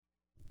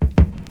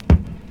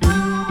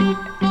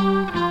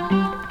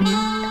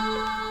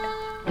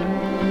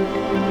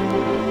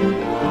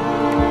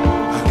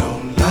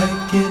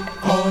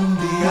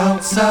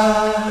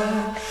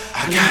outside.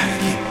 I gotta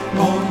get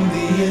on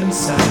the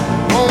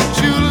inside. Won't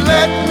you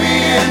let me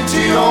into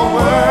your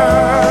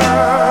world,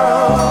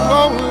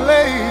 oh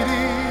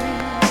lady?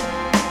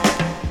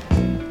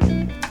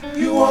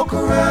 You walk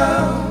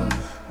around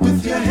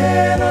with your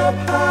head up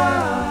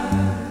high.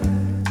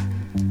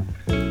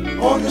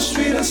 On the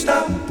street I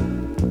stop,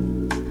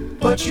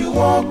 but you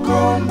walk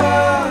on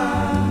by.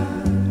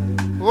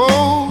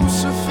 Oh,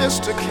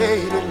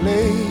 sophisticated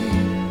lady,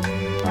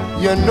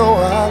 you know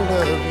I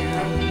love you.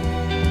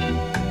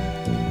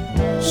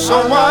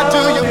 So why do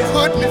you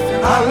put me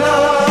through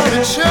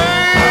the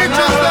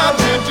changes that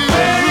you do?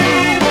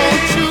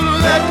 Won't you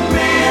let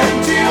me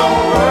into your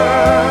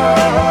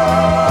world,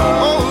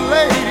 oh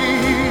lady?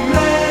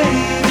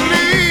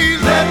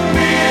 Please let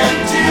me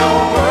into your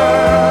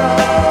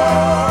world,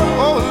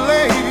 oh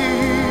lady.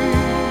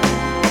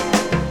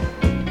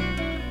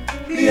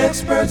 The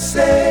experts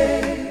say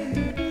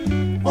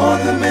on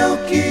the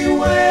Milky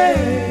Way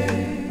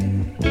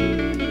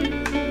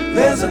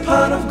there's a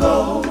pot of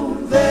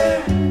gold there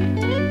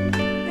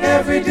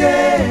every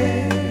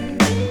day.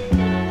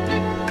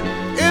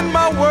 In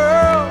my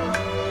world,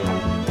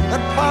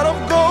 that pot of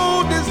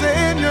gold is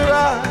in your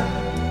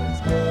eyes.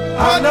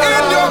 But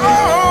in your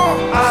own,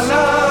 I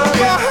love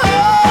you.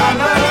 I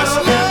love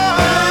you.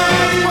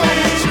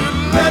 Won't you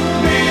let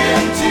me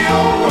into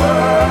your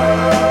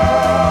world,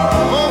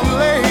 oh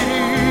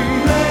lady?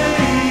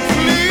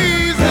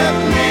 Please let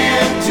me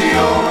into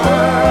your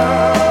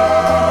world,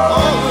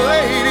 oh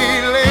lady,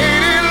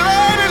 lady,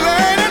 lady,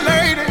 lady,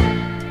 lady.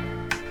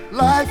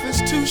 Life is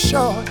too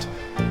short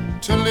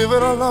to live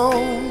it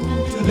alone.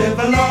 To live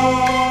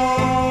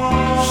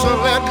alone. So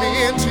let me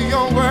into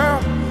your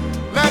world.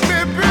 Let me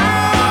build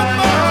my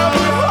home.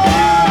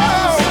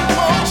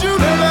 Won't you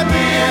let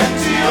me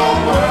into your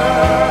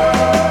world,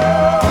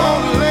 oh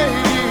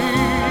lady?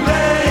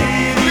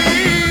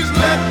 Please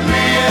let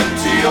me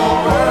into your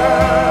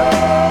world,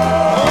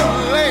 oh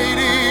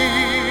lady.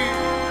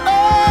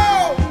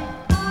 Oh,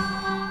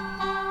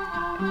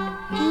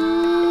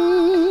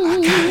 I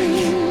gotta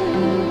get.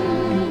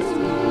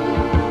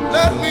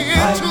 Let me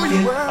into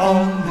your world.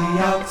 On the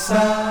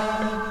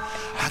outside,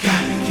 I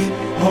gotta get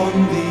on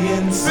the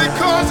inside.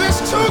 Because it's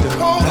too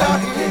cold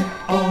out here.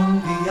 On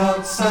the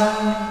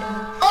outside,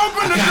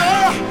 open the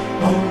door.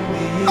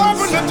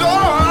 Open the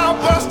door, I'll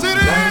bust it in.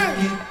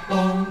 Get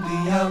on the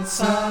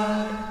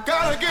outside.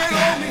 Gotta get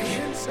on the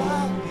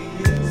inside.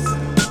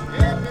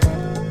 Yeah.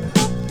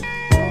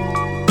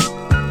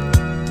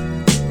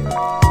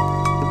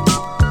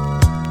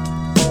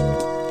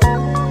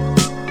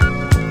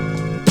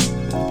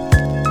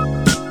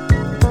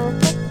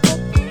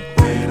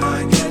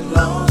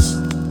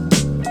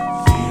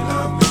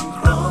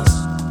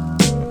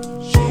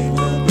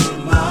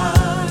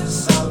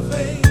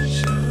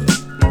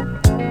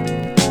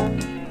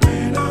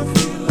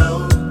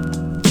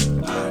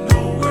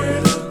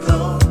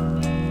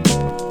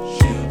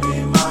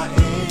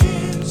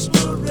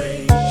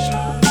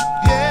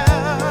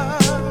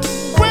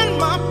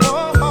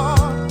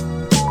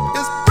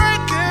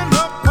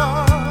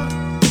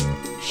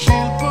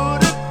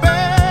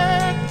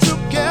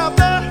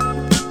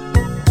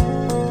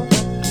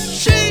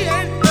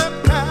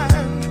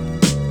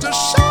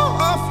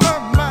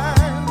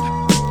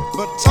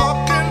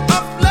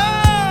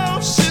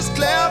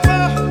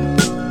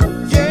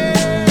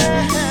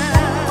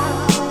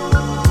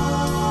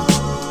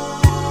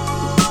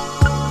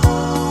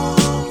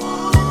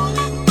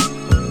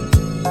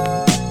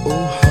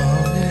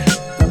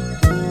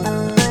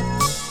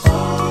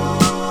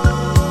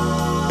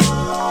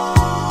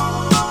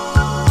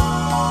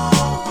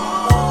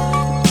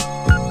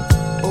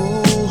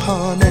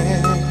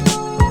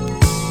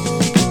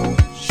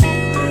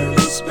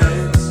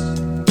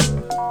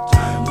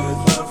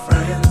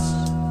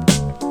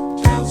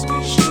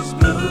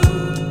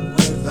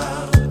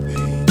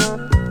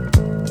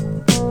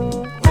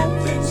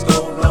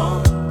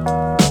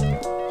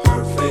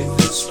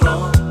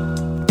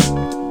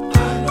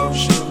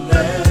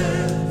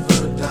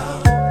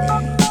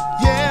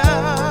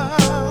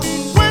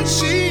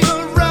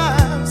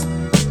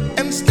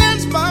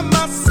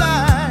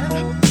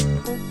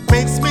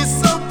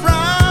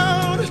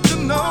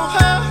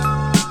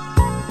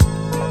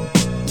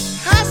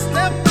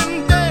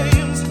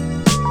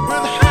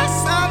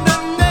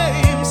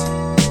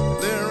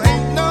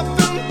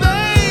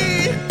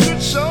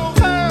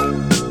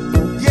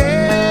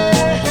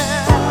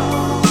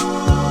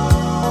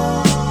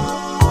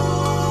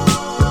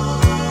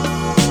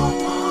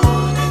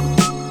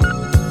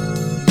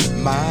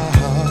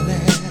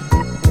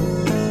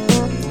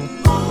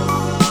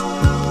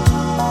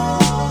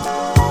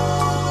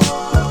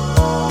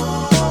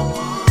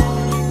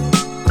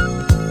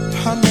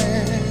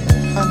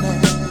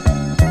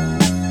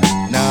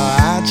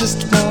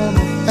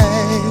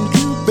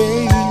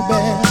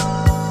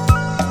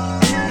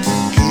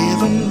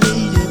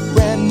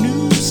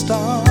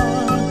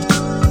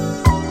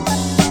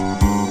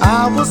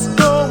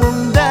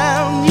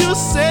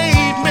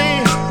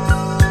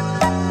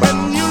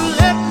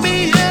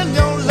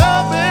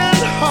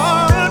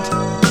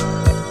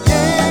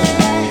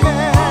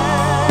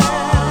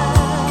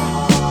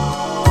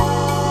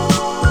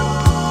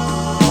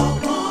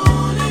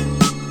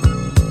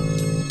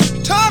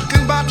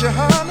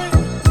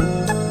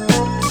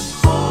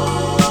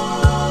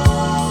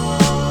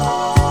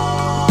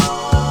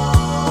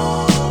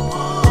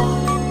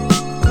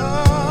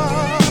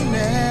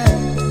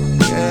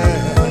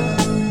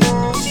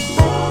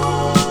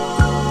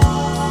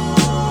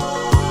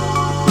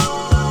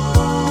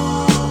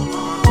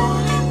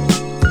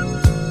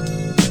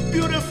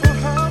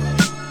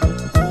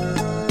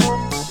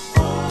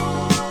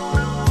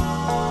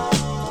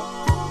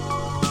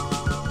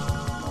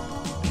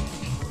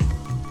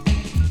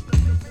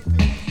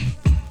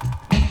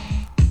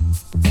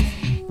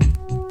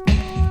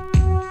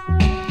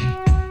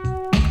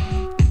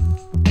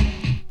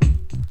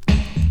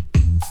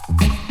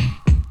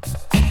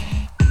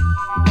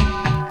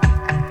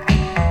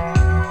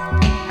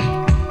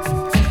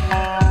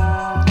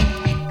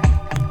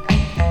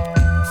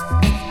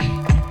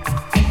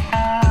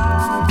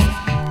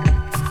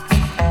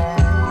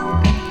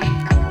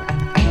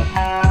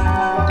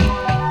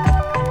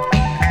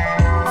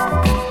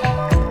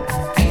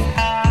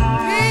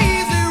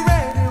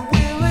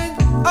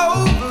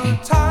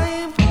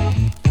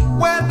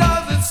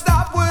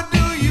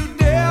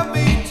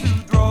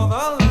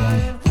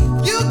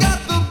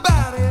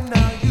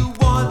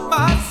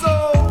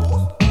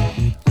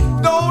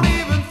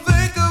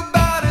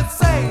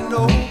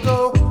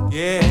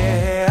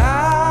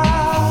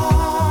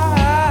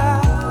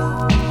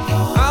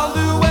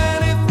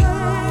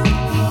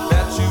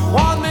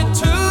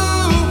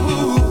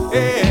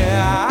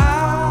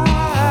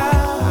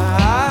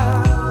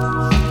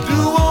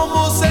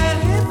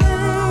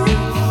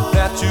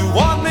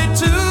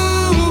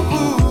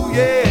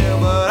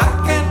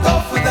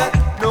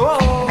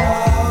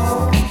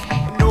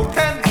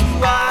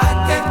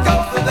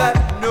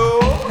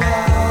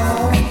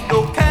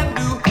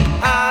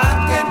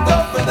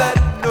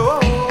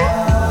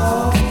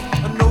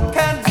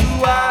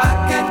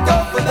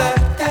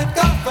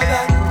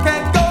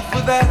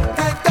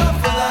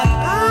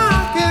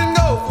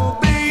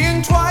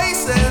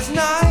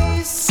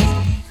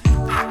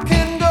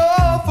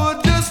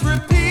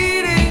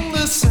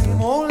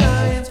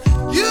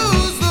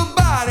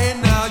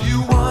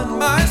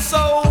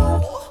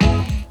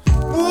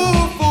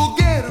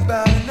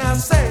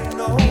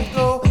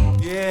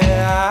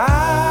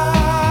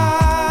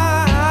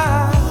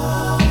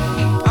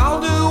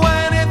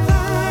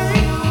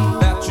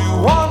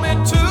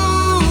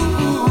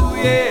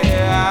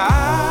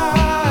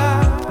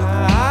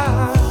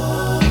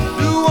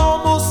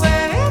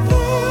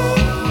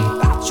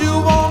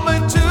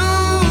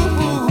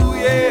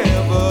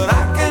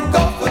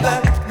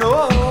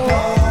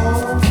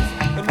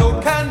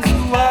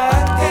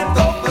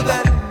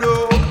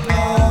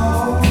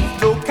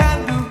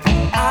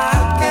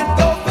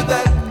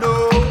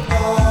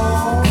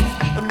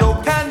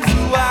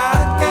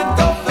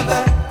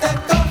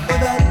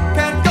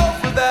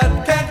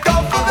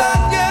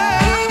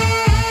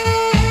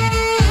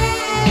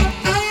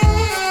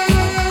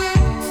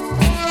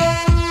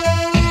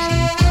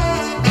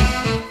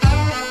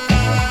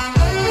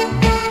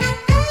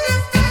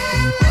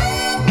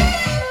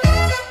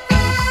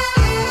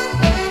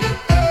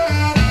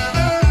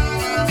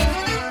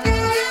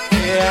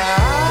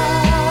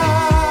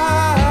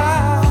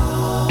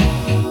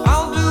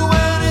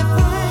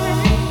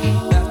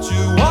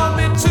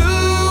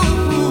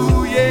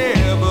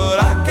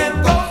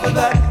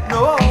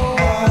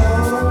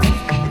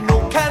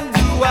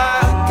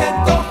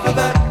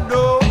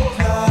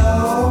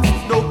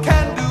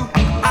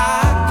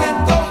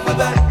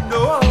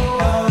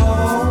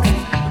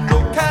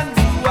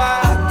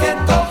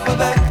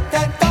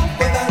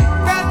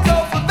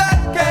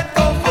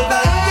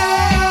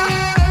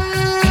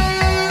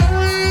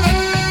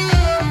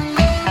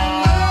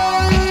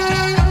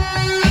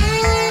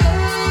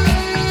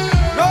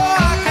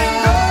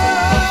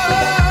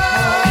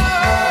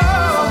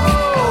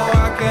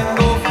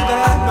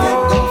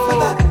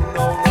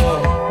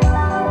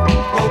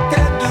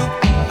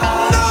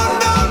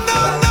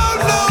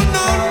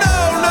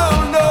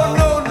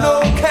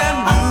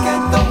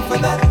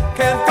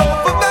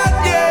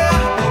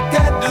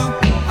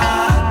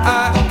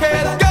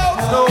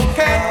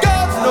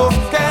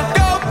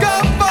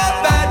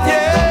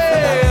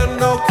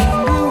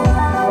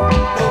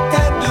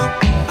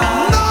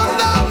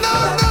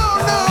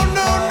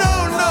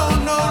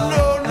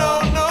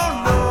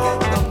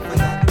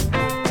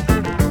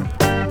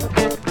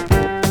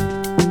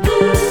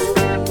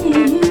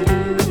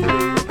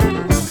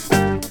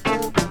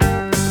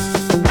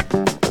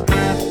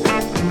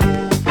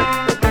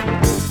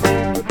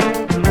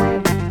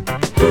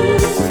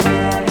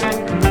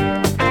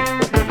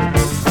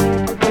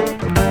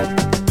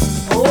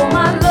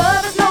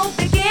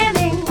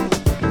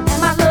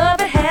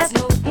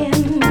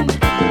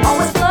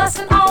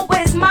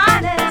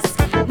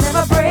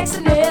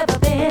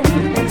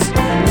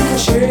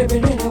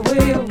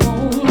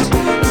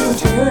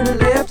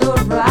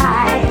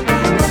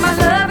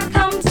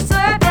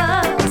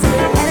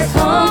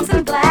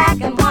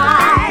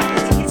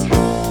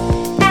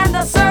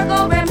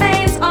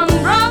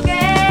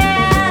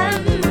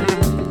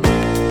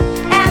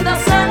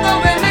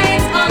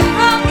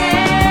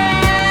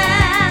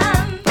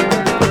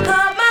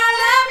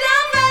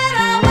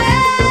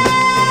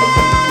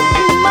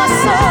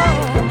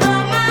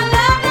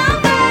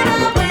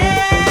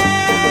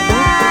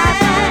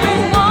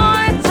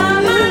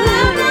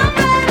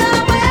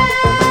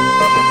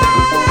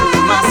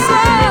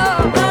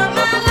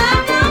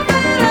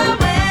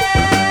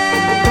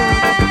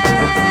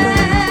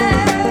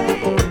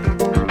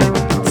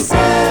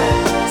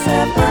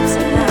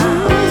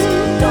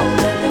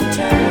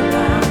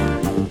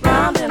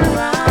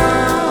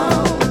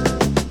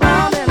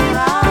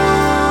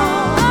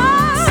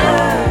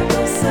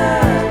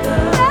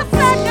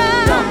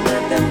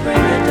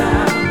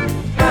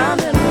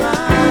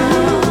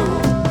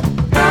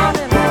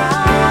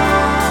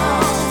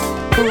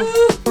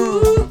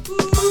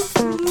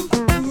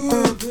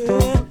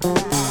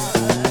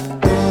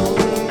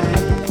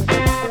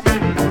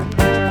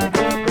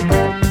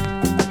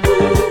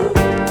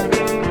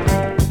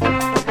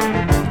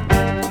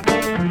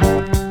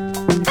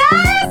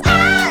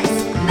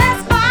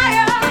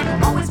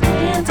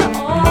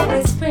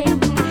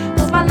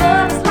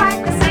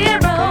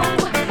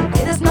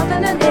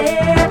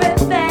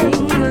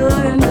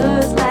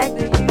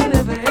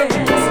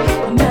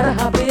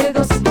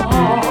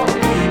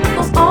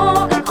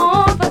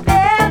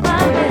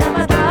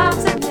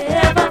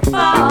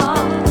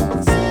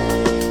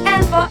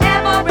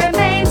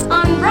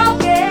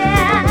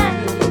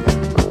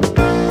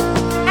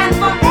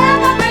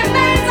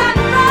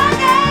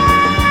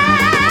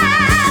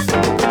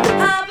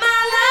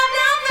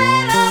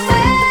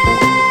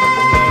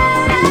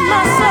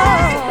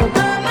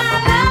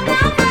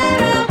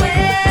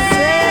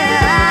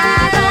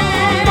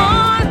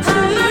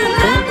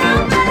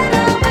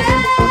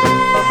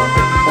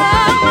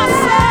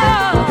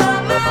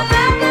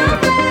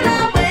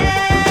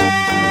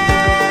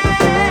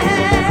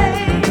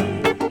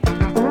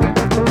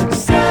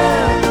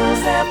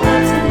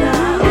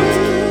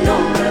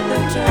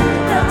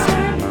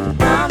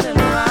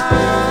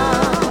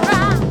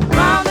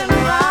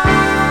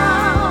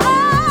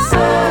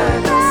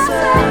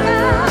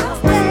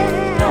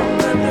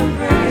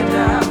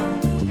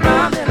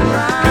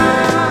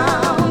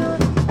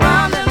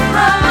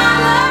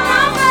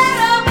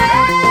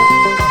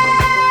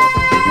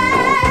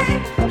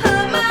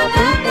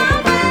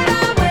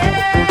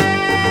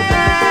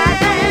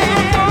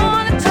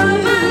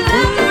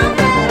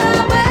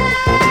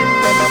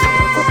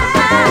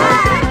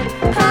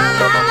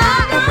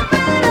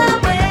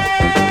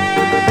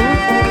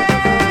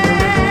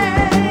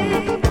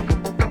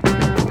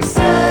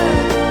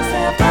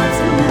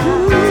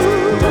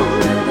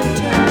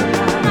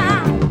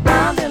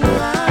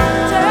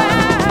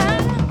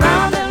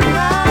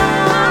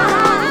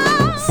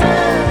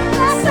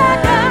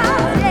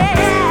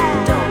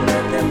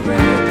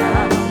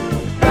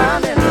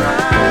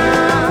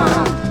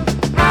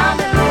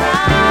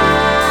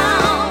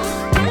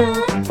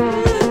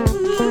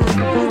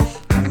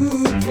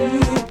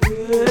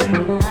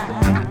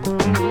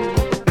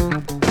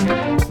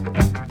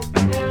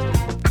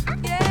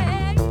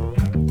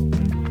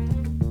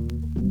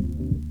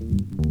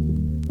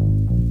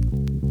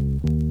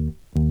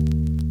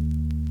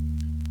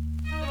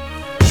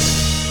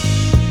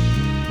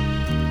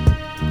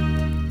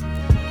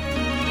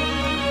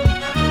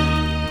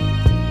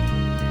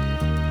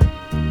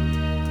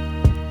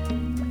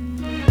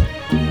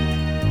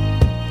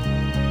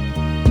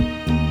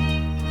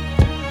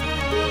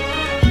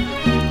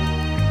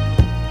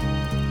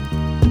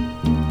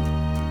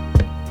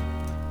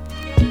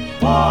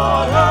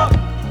 water,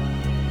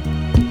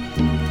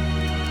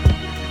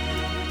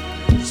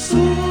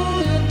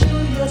 soothing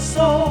to your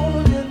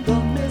soul in the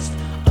midst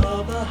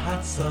of a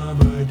hot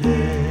summer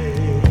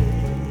day.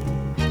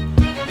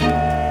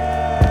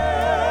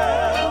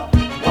 Well,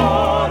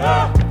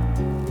 water,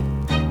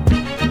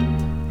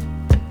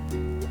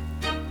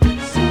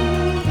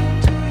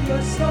 soothing to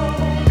your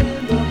soul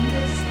in the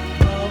midst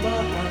of a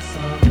hot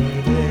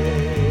summer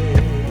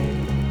day.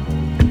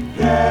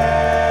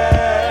 Yeah.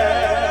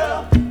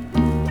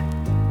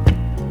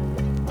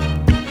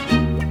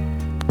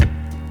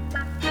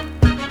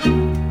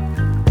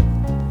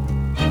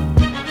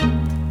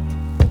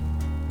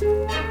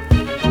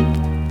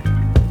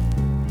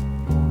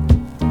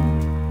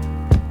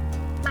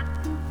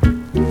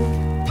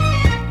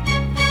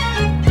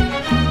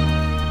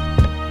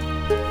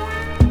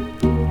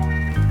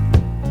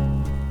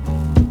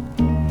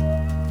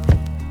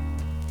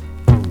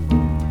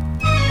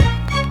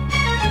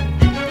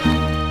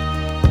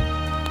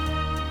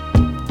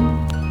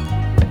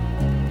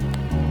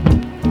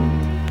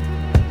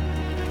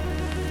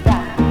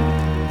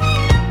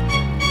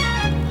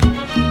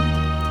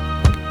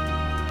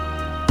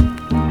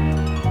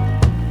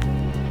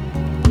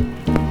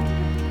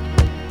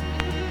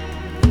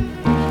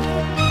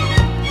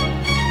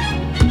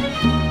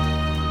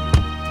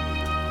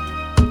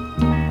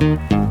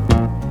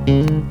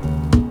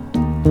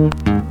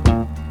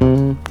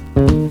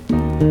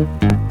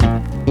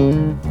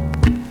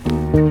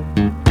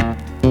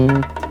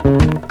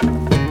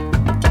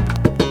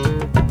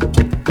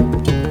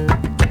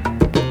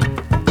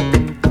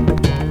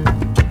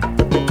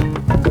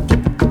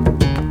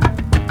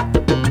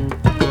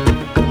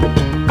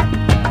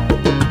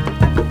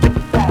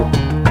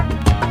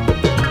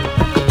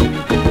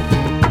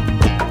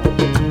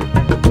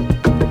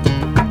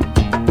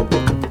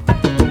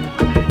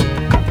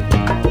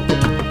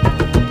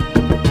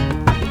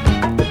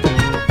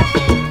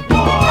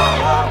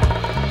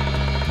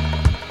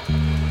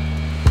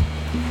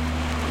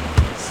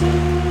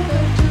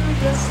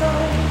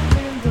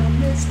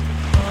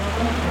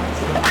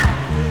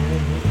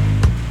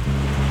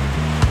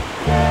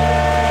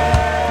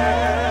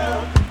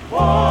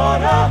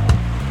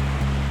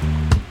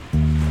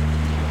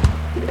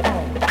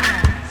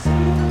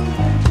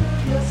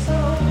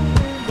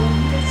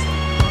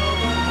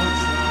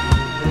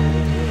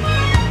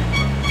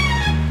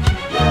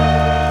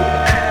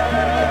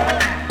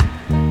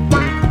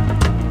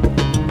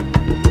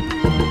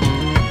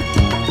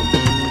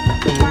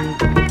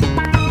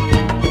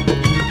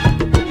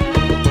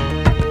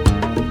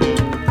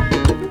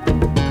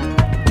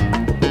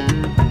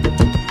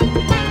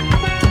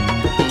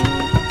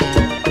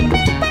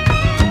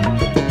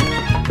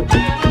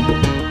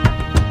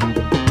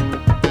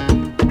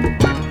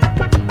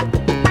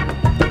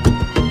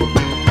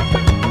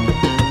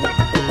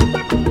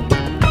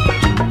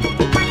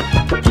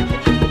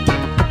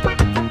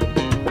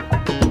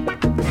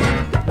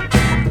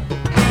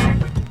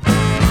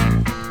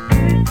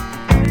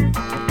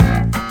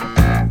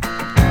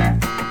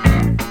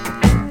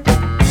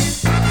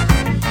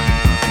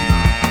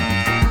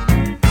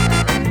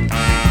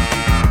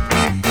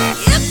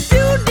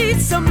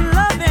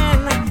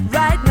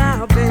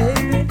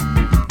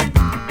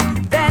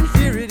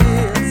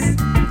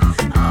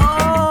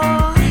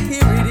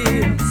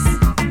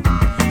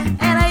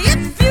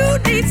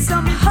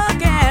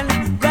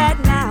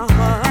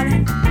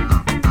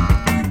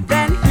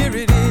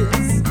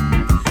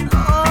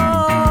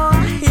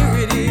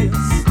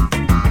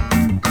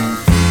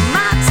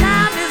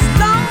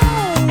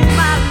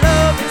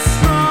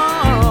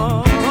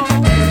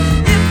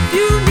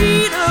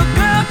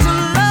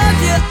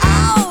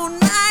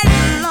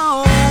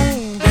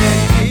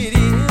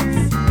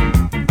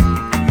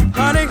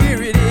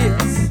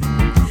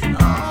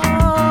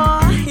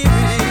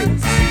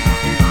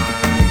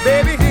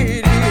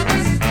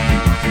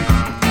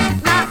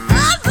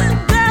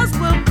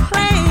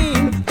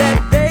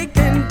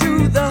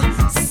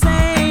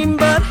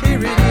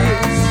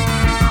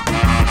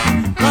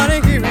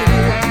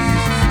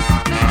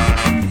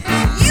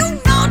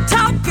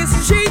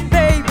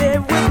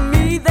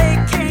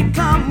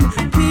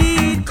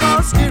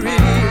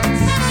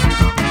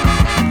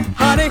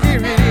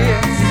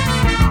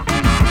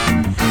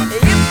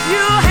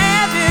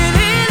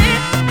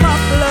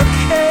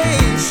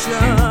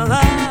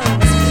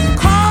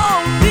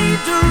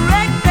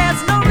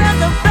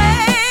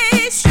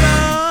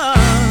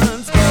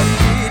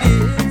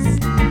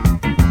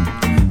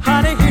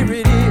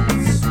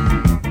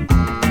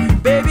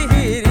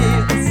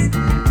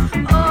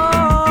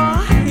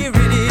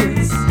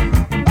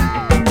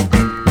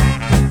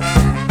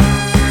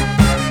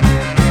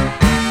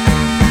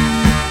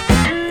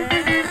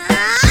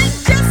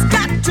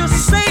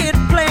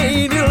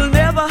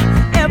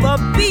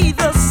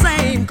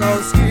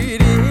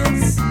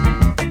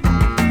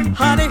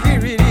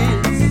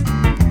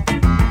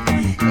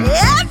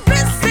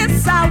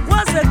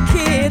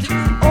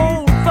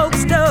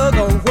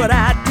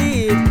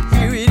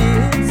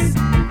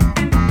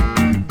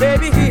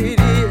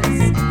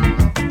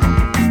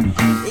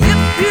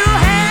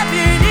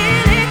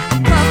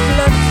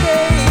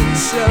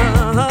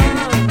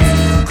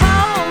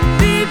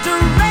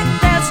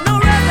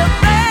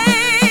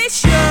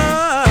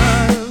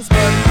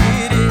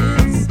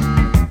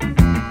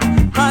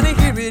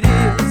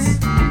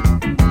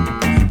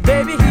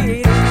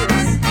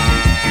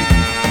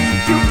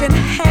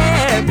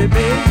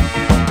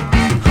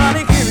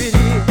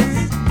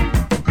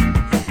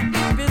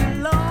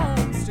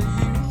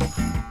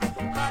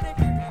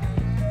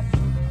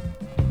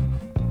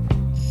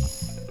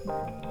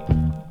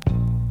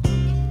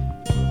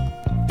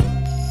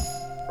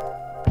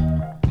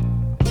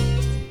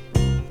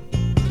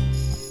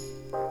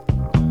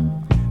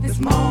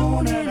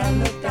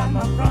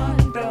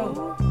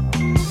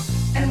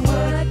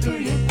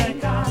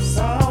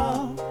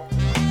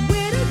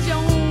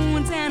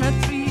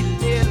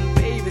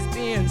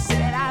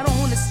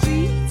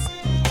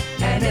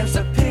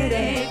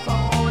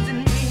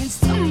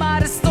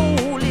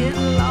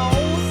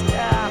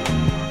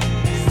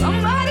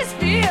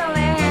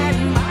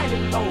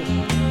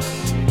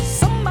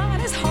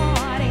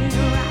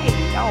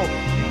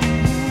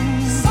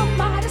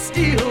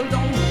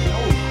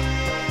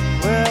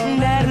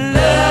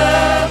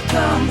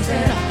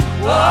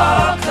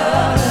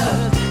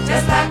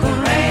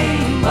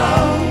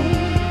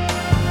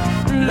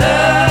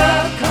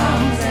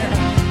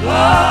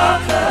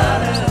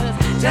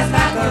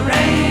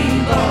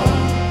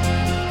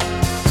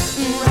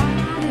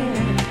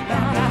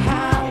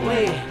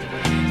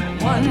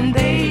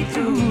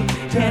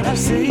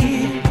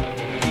 see.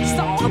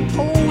 Saw a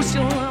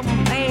potion of a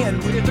man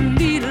with a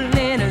needle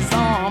in his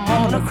arm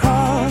on a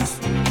cross.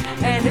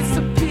 And it's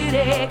a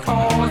pity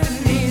cause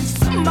it means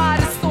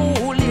somebody's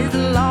soul is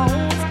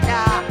lost.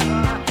 Yeah.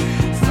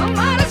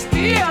 Somebody's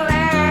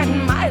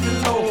feeling mighty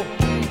low.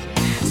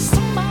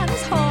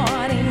 Somebody's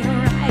heart ain't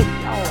right,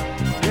 y'all.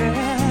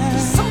 Yeah.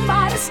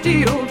 Somebody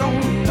still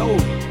don't know.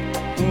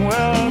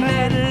 Well,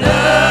 that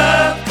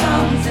love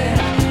comes in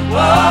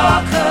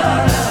all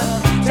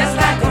colors, just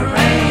like a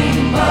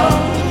rainbow.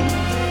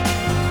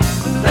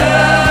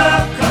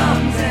 Love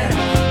comes in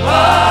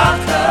all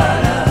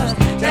colors,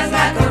 just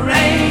like a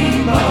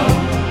rainbow.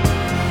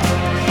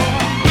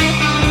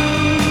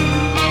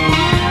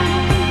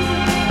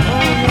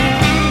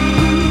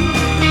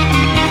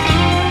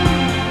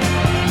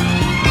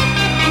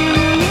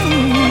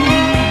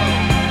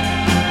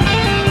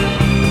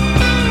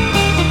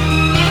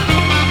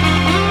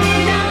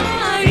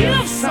 Now,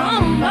 if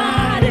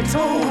somebody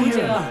told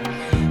you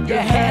you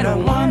had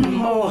one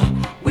more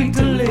week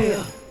to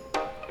live,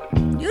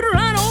 you'd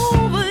run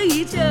over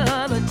each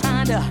other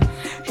trying to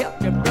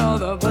help your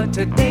brother, but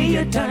today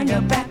you turn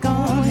your back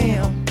on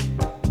him.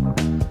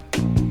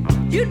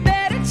 You'd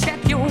better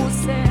check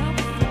yourself,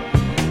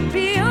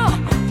 be a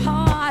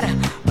part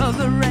of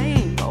the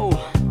rainbow.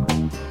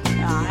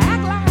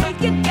 Act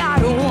like you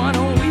got one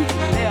week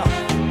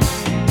left,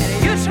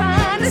 and you're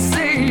trying to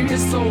save your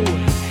soul.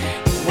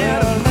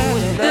 Well,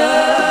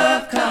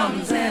 love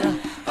comes in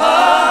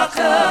all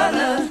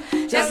colors,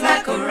 just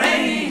like a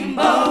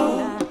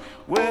rainbow.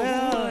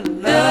 Well,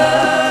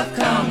 love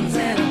comes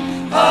in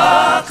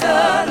all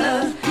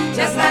colors,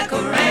 just like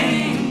a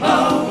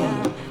rainbow.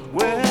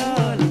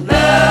 Well,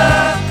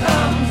 love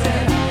comes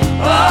in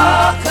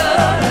all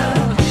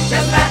colors,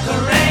 just like a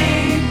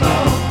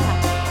rainbow.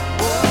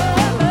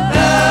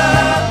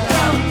 Love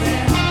comes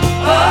in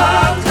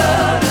all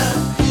colors,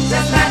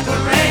 just like a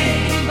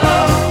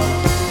rainbow.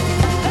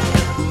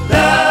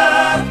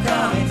 Love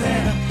comes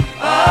in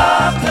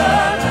all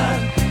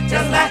colors,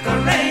 just like a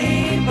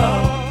rainbow.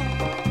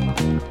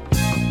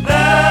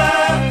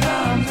 Love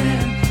comes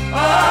in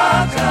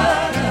all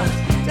colors,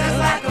 just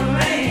like a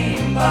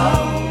rainbow.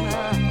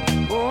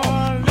 Oh,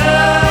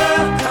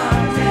 love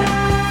comes in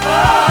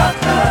all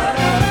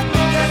colors,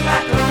 just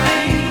like a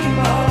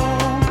rainbow.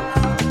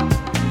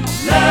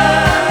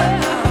 Love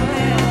comes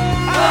in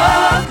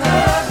all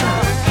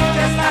colors,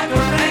 just like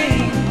a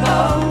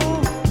rainbow.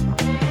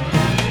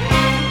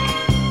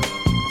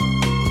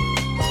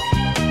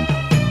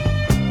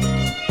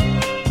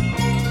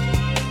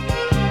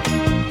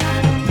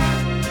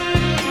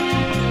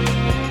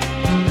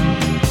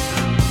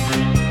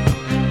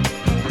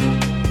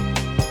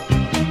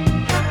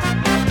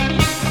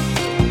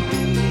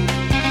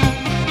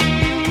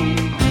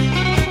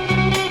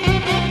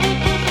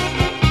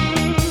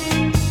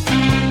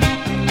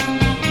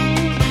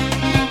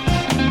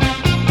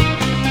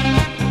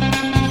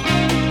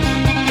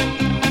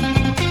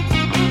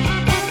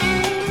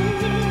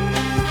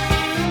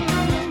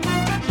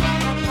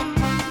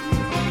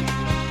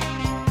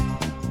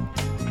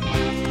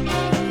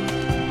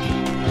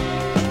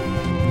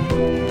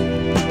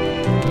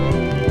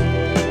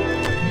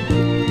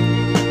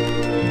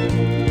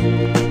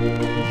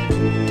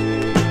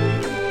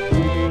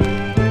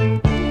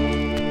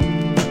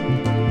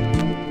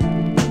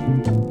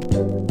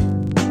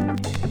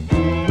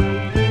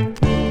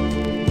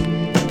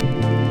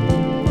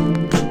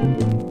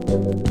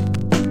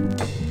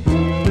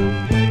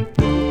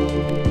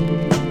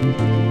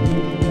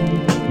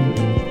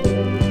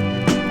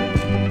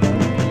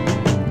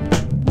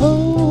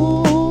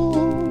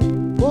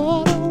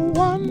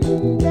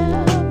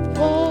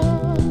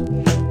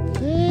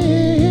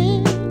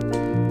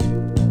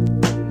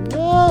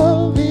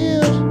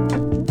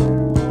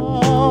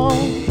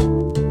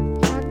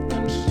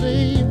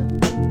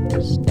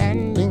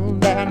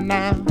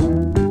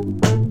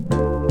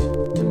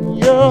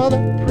 You're the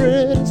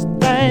prettiest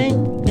thing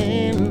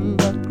in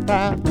the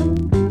crowd.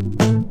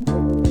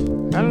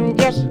 And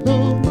guess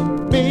who'll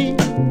be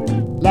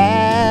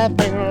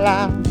laughing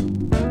loud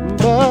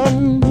but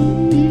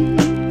me?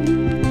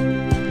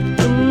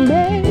 You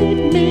made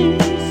me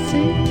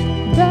see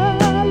the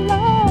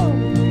love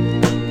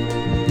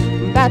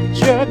that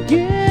you're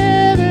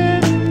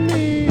giving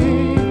me,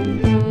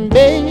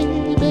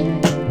 baby.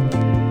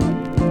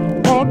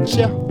 Won't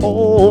you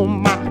hold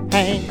my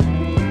hand?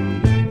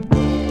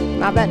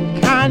 Now that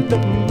kind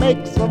of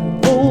makes a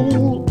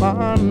fool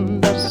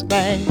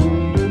understand.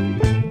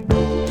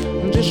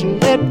 Just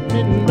let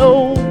me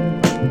know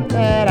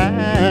that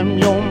I'm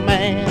your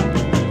man,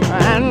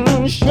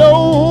 and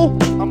show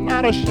I'm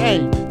not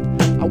ashamed.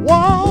 I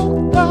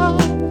walk the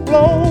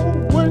floor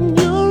when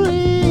you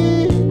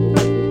leave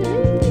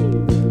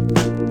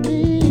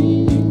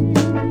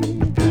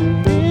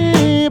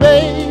me,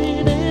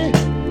 baby.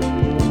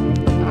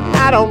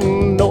 I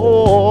don't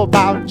know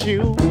about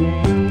you.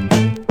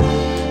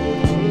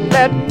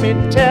 Let me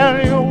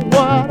tell you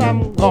what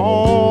I'm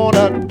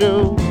gonna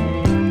do.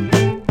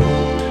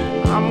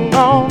 I'm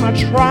gonna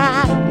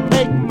try to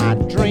make my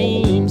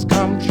dreams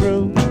come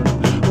true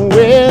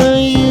with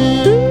you.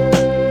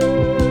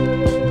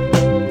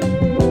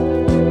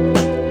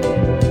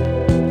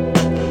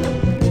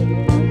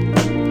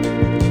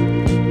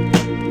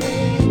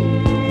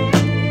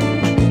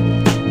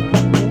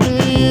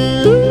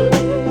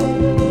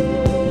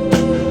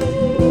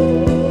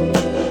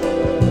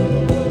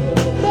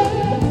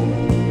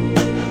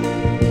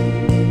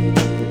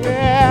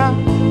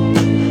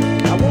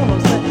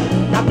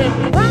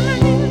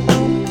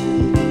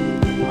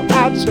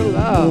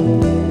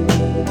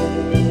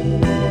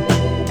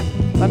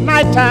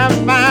 sometimes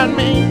find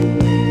me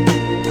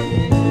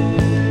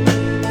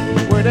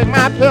wetting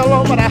my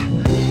pillow, but I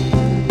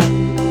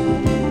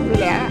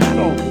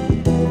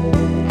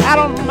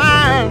don't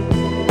mind,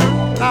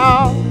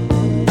 no.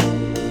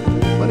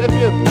 But if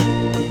you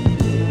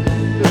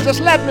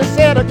just let me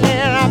say it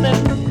again, I've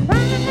been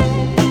crying.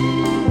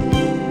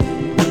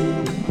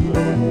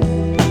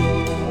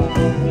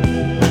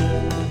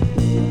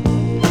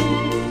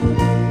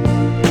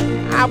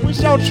 I wish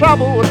your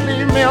trouble would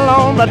leave me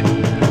alone, but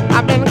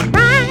I've been crying.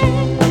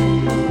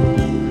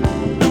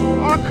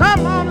 Oh,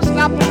 come on and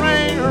stop the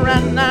rain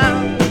right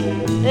now.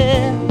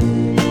 Yeah.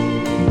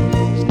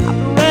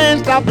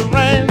 Stop the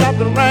rain, stop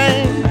the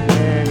rain.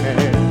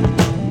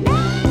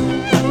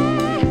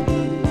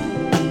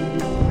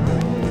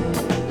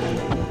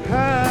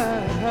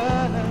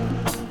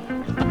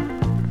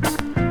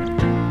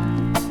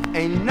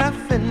 Ain't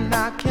nothing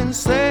I can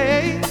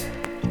say,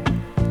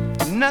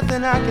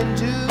 nothing I can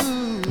do.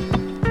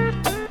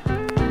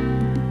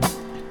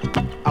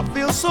 I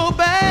feel so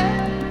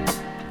bad,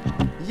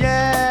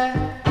 yeah.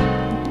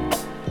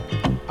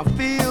 I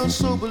feel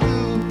so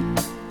blue.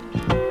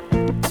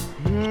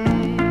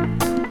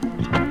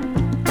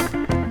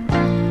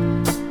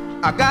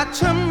 I got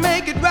to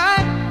make it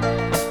right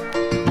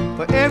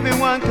for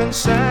everyone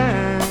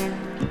concerned.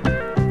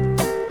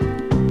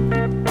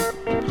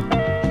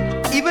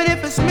 Even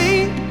if it's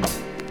me,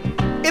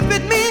 if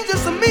it means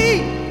just me,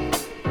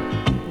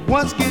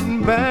 what's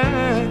getting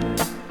burned.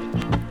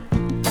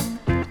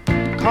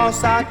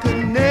 'Cause I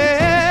could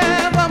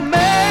never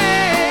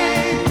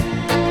make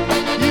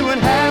you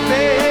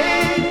unhappy.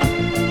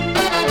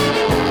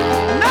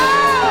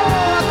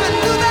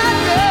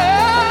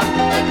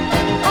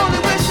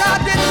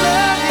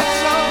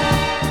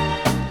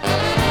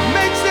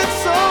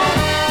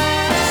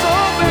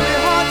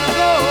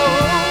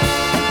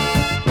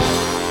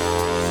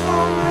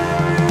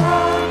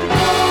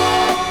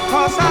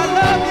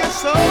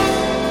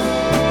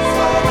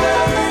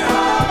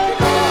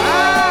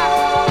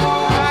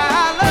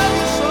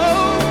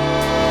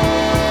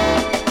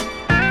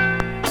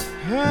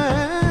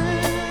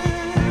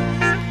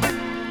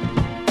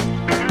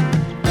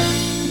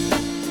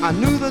 I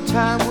knew the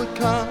time would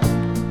come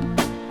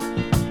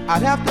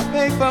I'd have to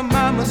pay for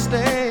my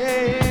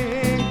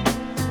mistake.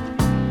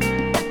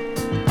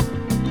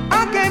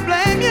 I can't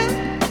blame you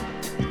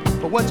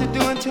for what you're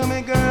doing to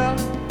me, girl,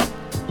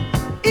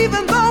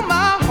 even though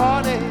my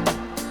heart aches.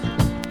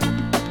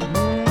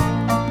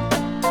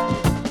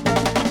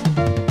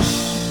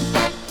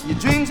 Your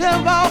dreams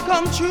have all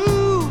come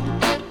true,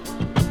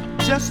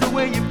 just the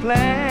way you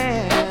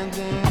planned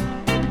them.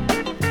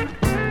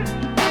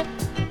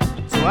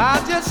 So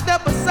I'll just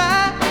step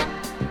aside.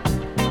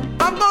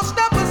 I'm gonna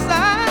step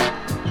aside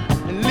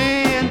and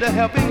lend a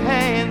helping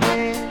hand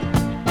then.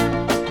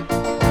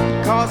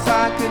 'Cause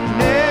I could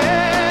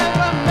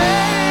never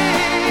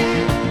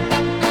make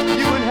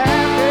you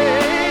unhappy.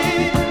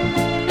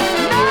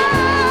 No,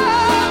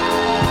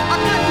 I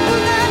couldn't do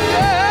that,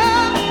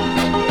 girl.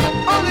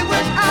 Only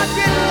wish I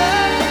could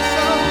love you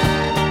so.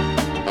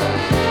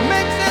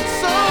 Makes it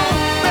so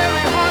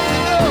very hard to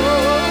know.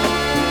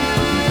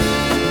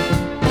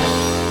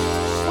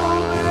 So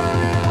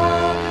very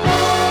hard to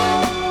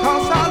know.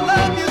 'Cause I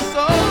love you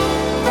so.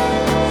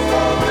 So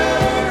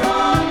very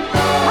hard to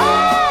know.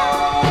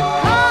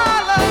 I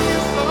love you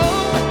so.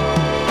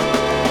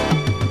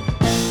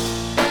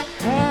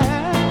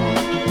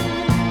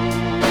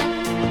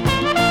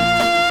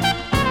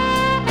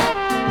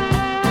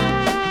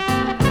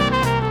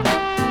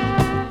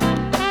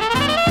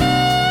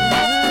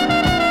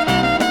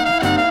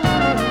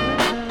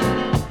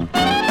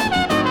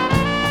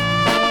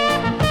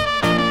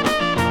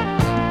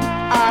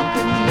 I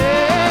could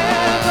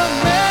never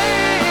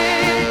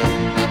make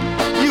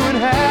you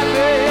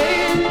unhappy.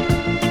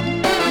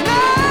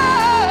 No,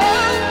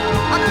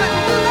 I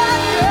couldn't do that,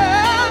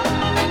 girl.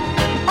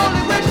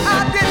 Only wish I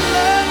did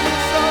love you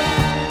so.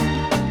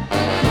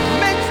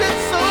 Makes it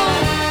so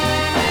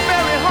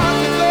very hard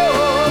to go.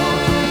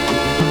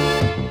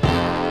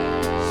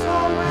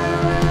 So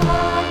very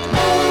hard to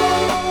go.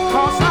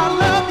 'Cause I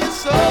love you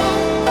so.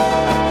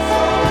 So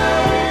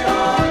very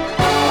hard to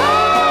go.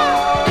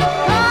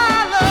 I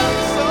love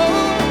you so.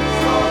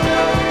 So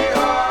very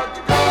hard to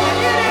go.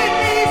 It ain't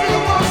easy to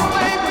walk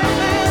away from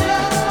me.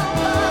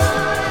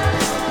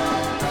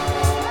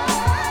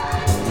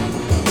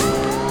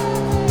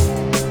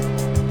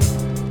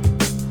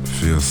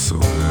 Feels so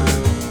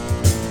good.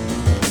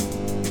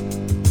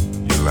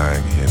 You're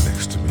lying here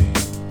next to me.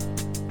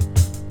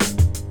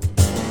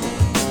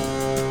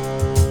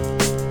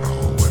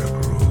 Oh, what a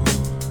groove.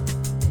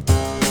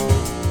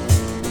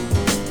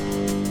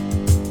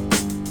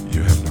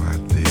 You have no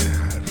idea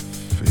how it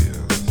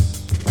feels.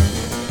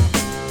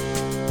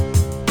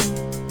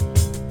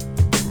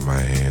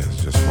 My hands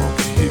just won't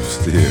keep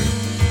still.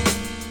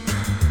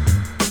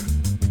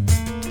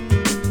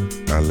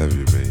 I love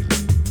you, baby.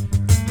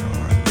 Oh,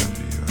 I love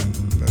you, I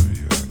love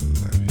you, I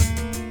love you.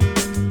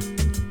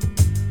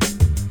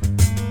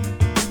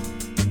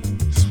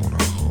 Just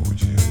wanna hold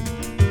you,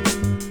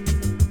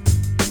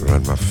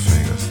 run my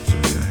fingers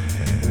through your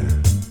hair.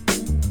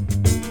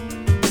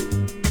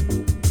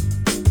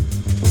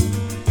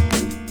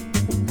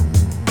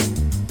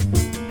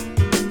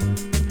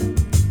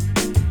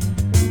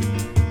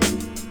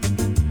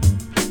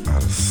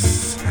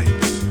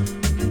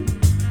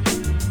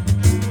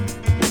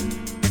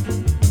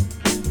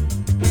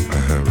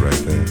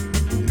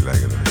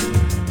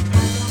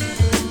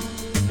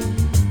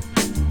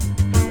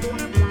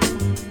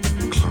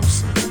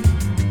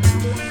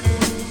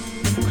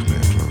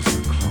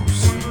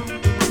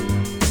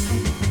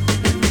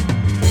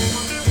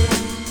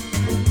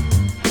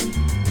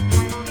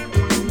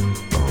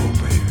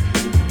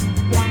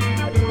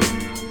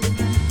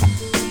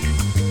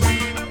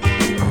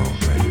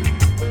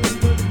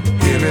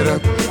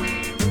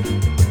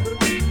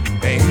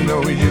 no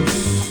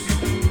use.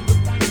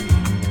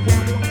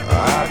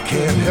 I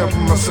can't help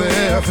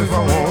myself if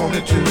I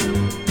wanted to.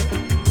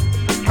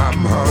 I'm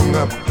hung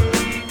up,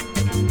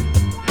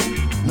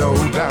 no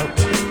doubt.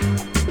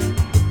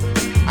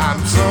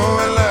 I'm so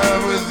in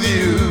love with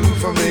you.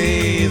 For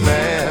me,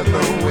 there's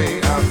no way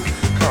out.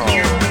 'Cause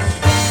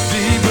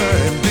deeper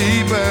and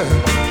deeper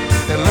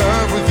in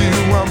love with you,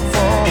 I'm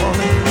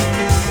falling.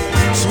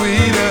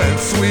 Sweeter and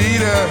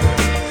sweeter,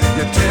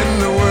 your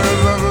tender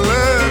words of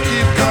love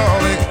keep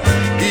calling.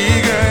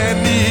 Eager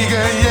and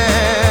eager,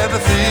 yeah, to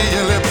feel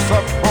your lips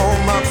up on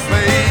my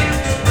face.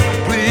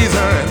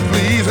 Pleaser and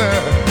pleaser,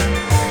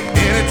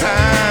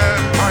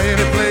 anytime or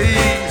any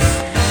place.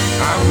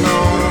 I'm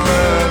gonna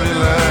love you,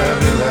 love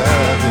you,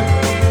 love you.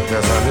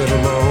 Yes, I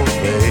little know,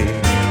 babe.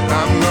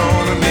 I'm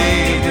gonna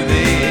need you,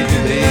 need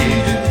you,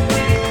 need you.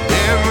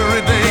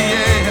 Every day,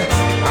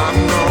 yeah. I'm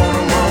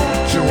gonna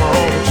want you,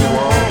 want you,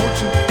 want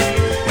you.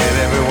 In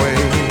every way,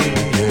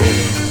 yeah.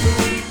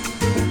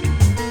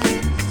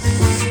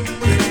 Stick,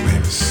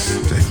 baby,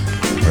 stick.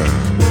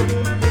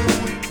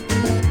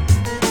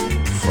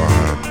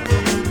 Fine.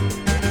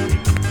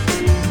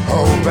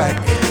 Hold back.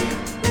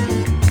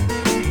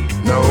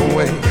 No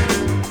way.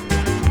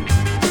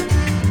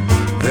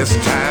 This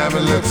time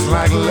it looks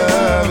like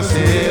love is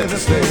here to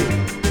stay.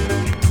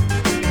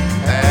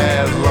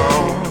 As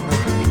long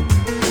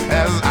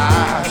as I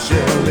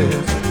shall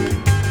live,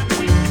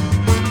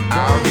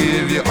 I'll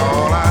give you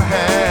all I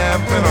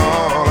have and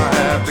all I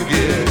have to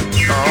give.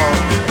 Oh,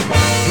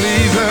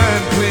 pleaser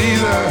and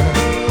pleaser,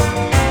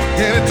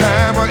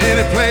 anytime or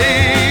any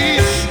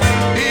place.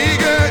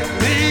 Eager,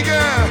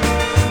 eager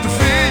to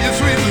feel your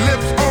sweet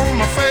lips on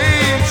my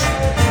face.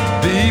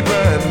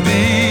 Deeper and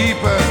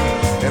deeper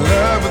in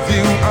love with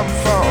you, I'm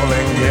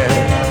falling, yeah.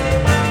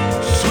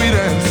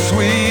 Sweeter and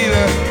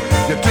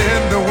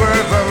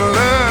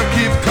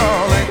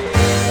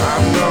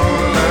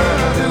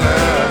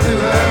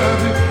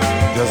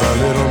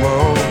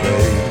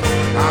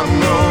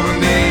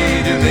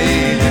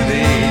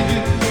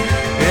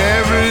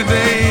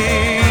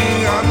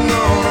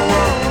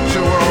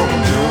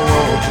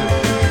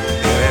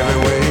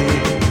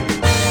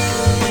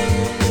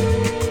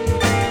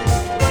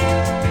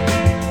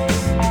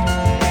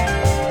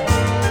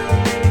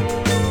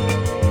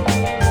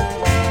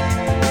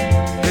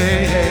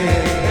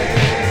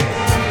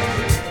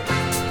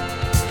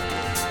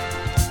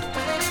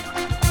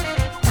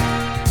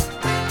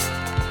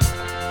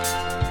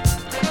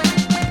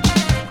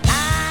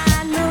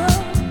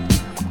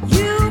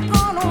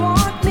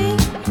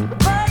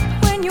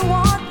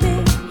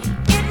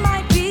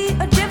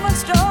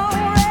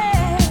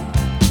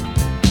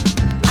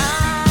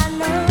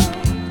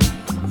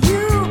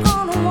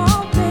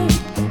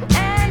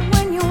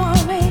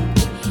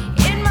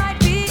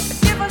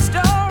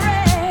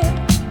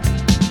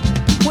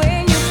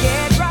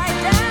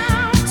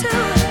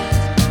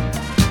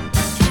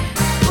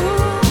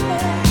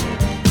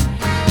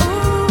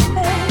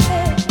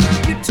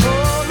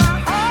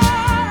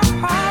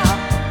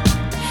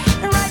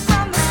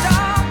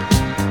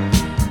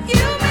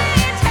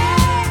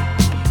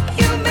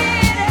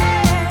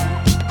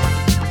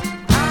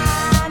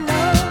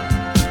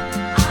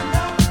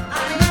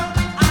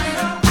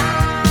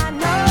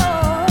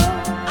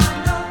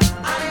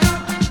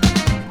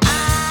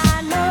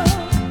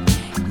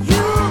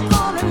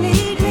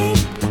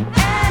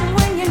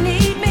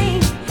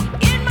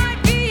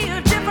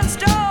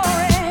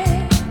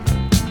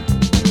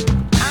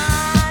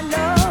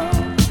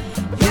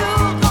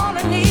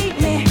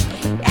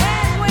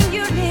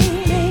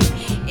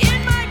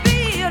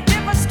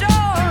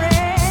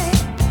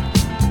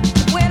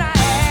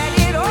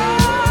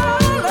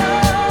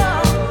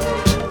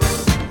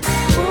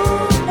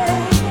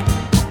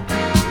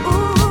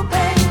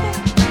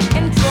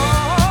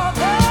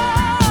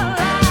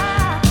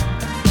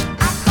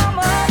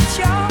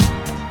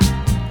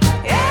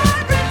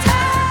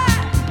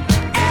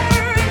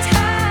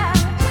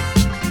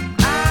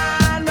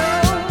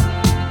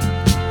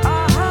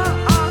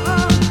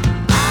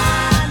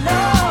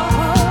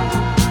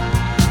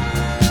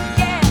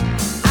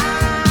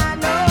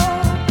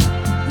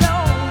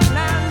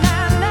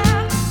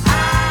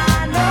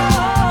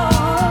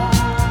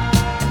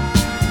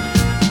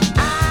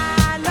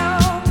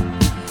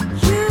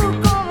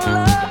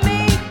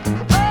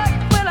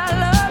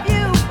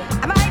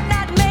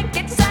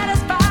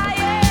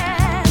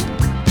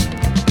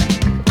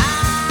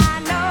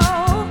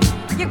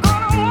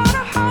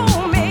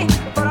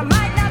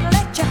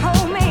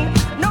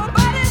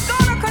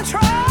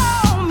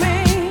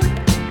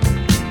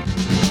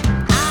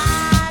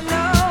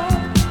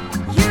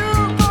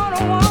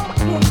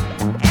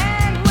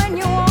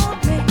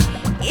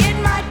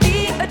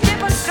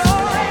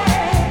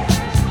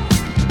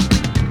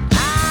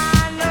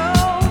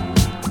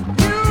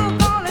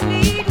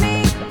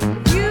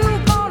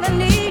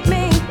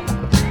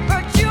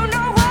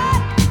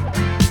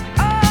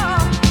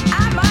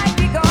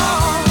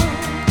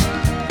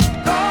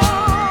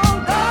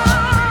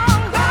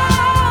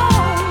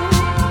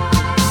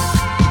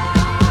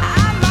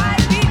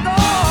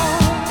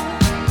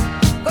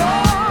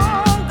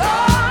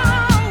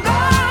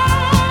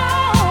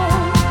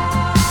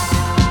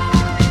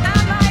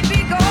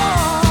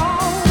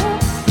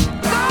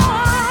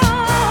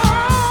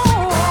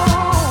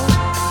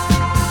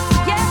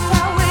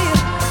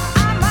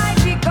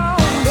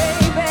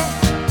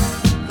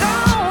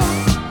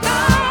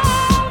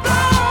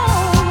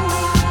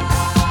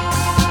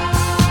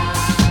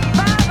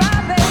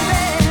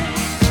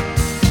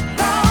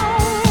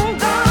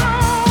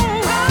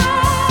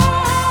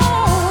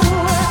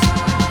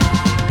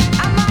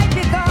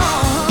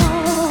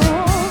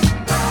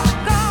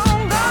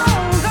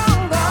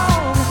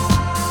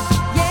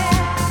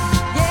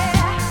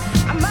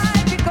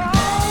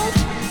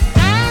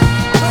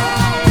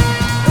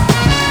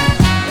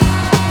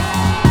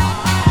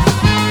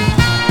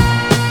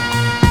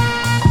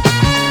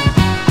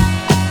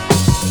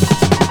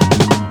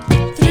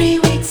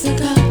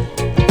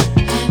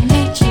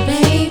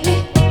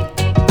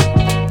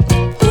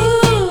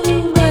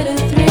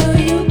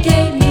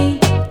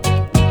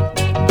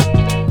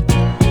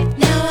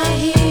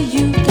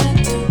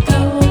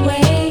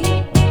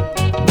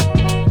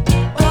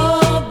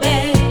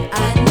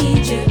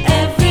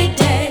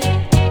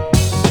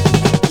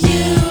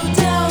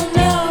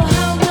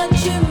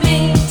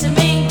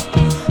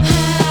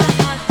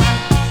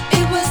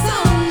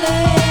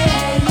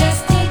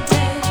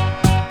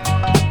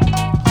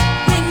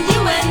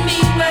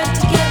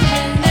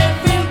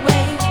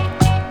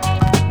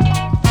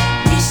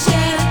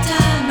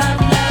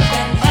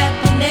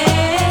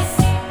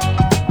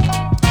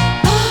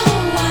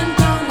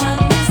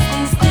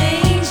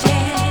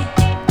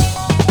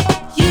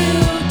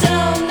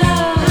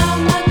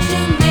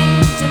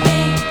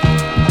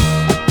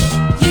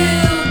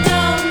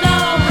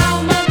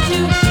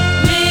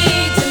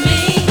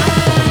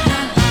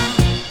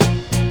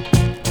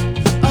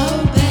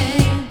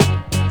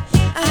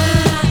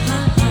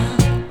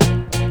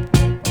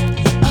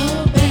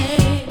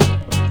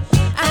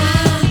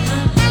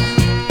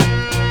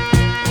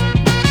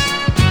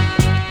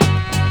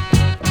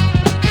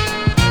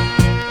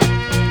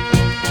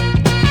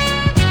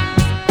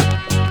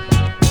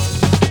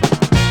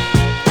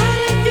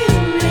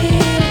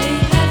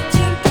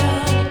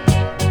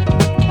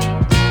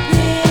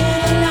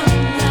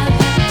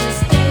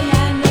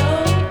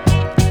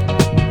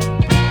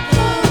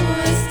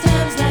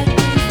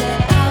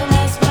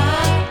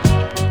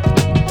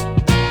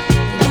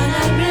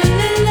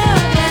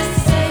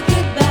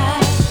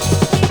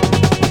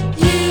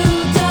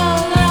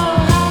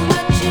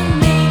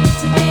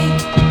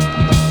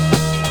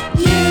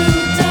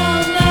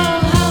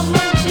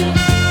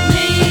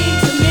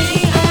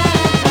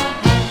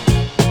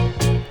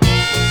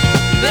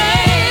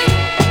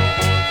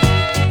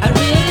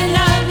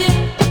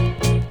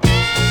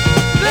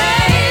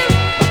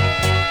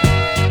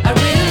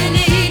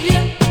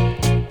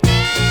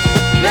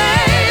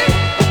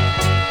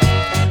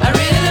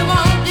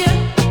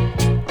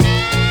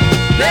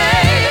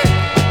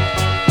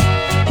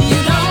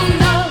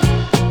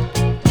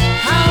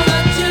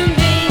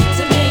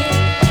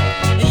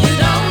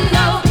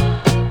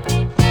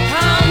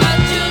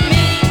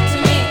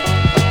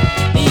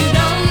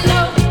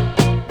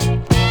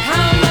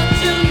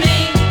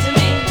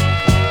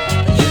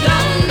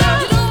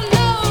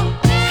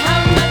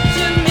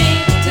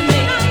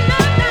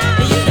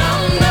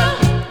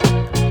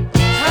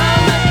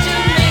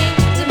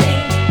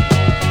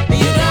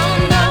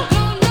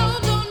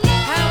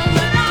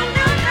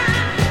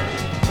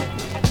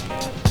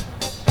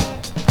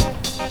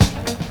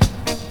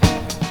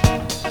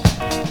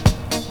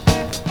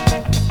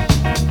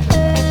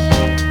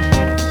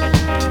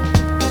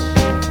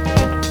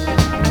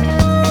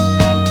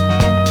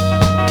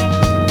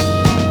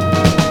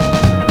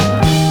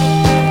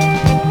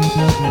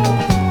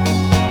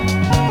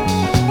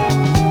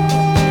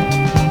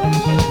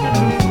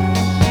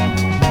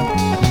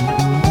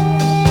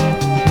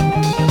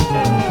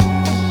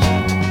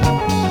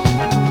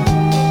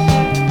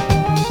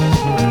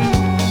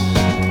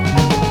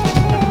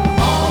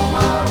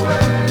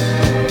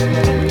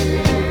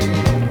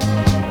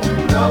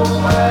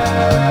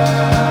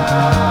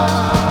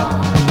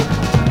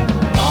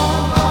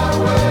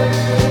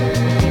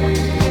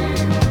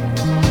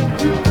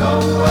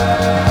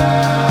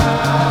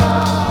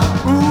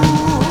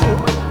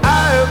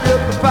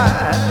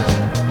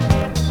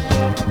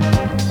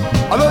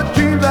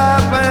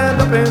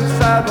up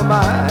inside my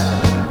mind.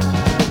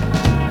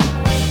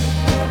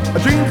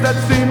 Dreams that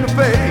seem to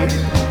fade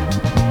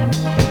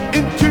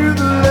into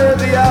the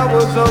lazy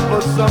hours of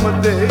a summer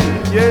day.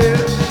 Yeah.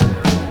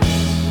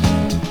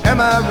 Am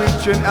I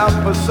reaching out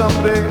for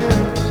something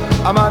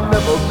I might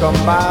never come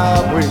my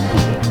way?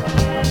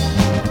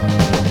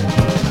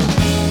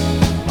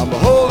 I'm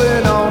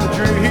holding on to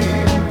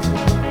dreams,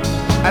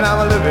 and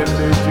I'm living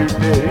day to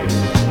day.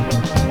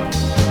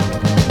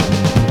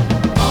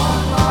 On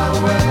my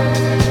way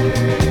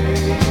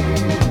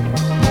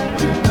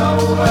to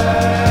nowhere.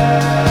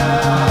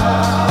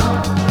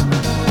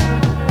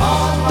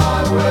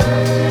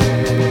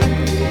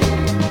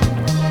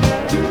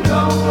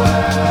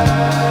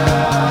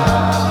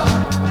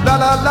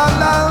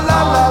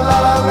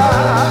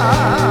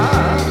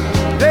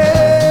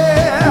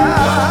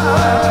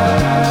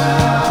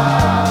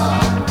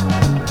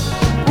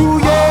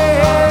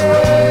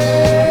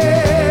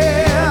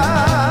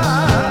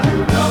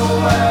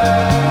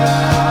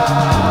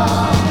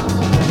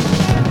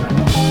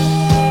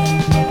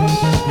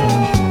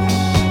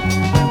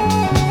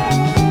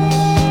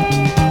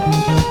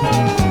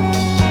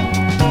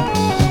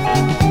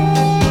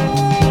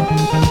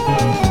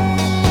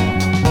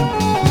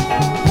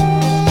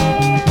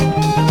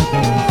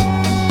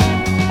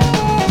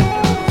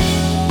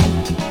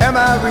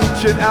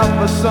 Reaching out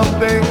for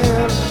something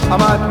I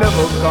might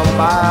never come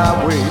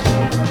my way.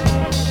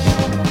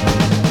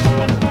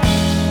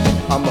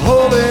 I'm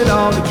holding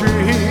on to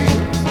dreams,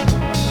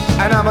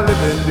 and I'm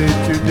living day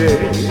to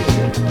day.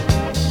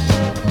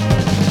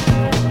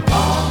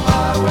 On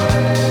my way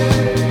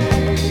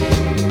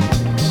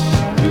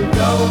to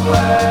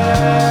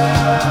nowhere.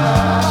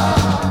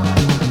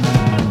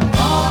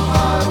 On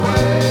my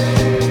way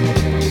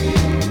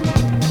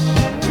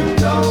to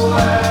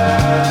nowhere.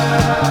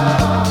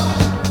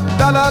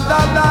 La la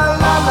la la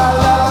la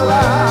la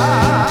la,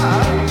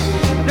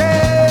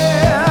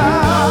 yeah.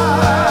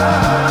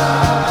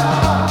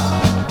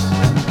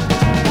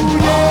 Ooh,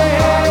 yeah.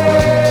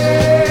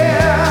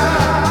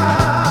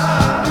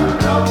 To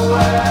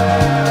nowhere.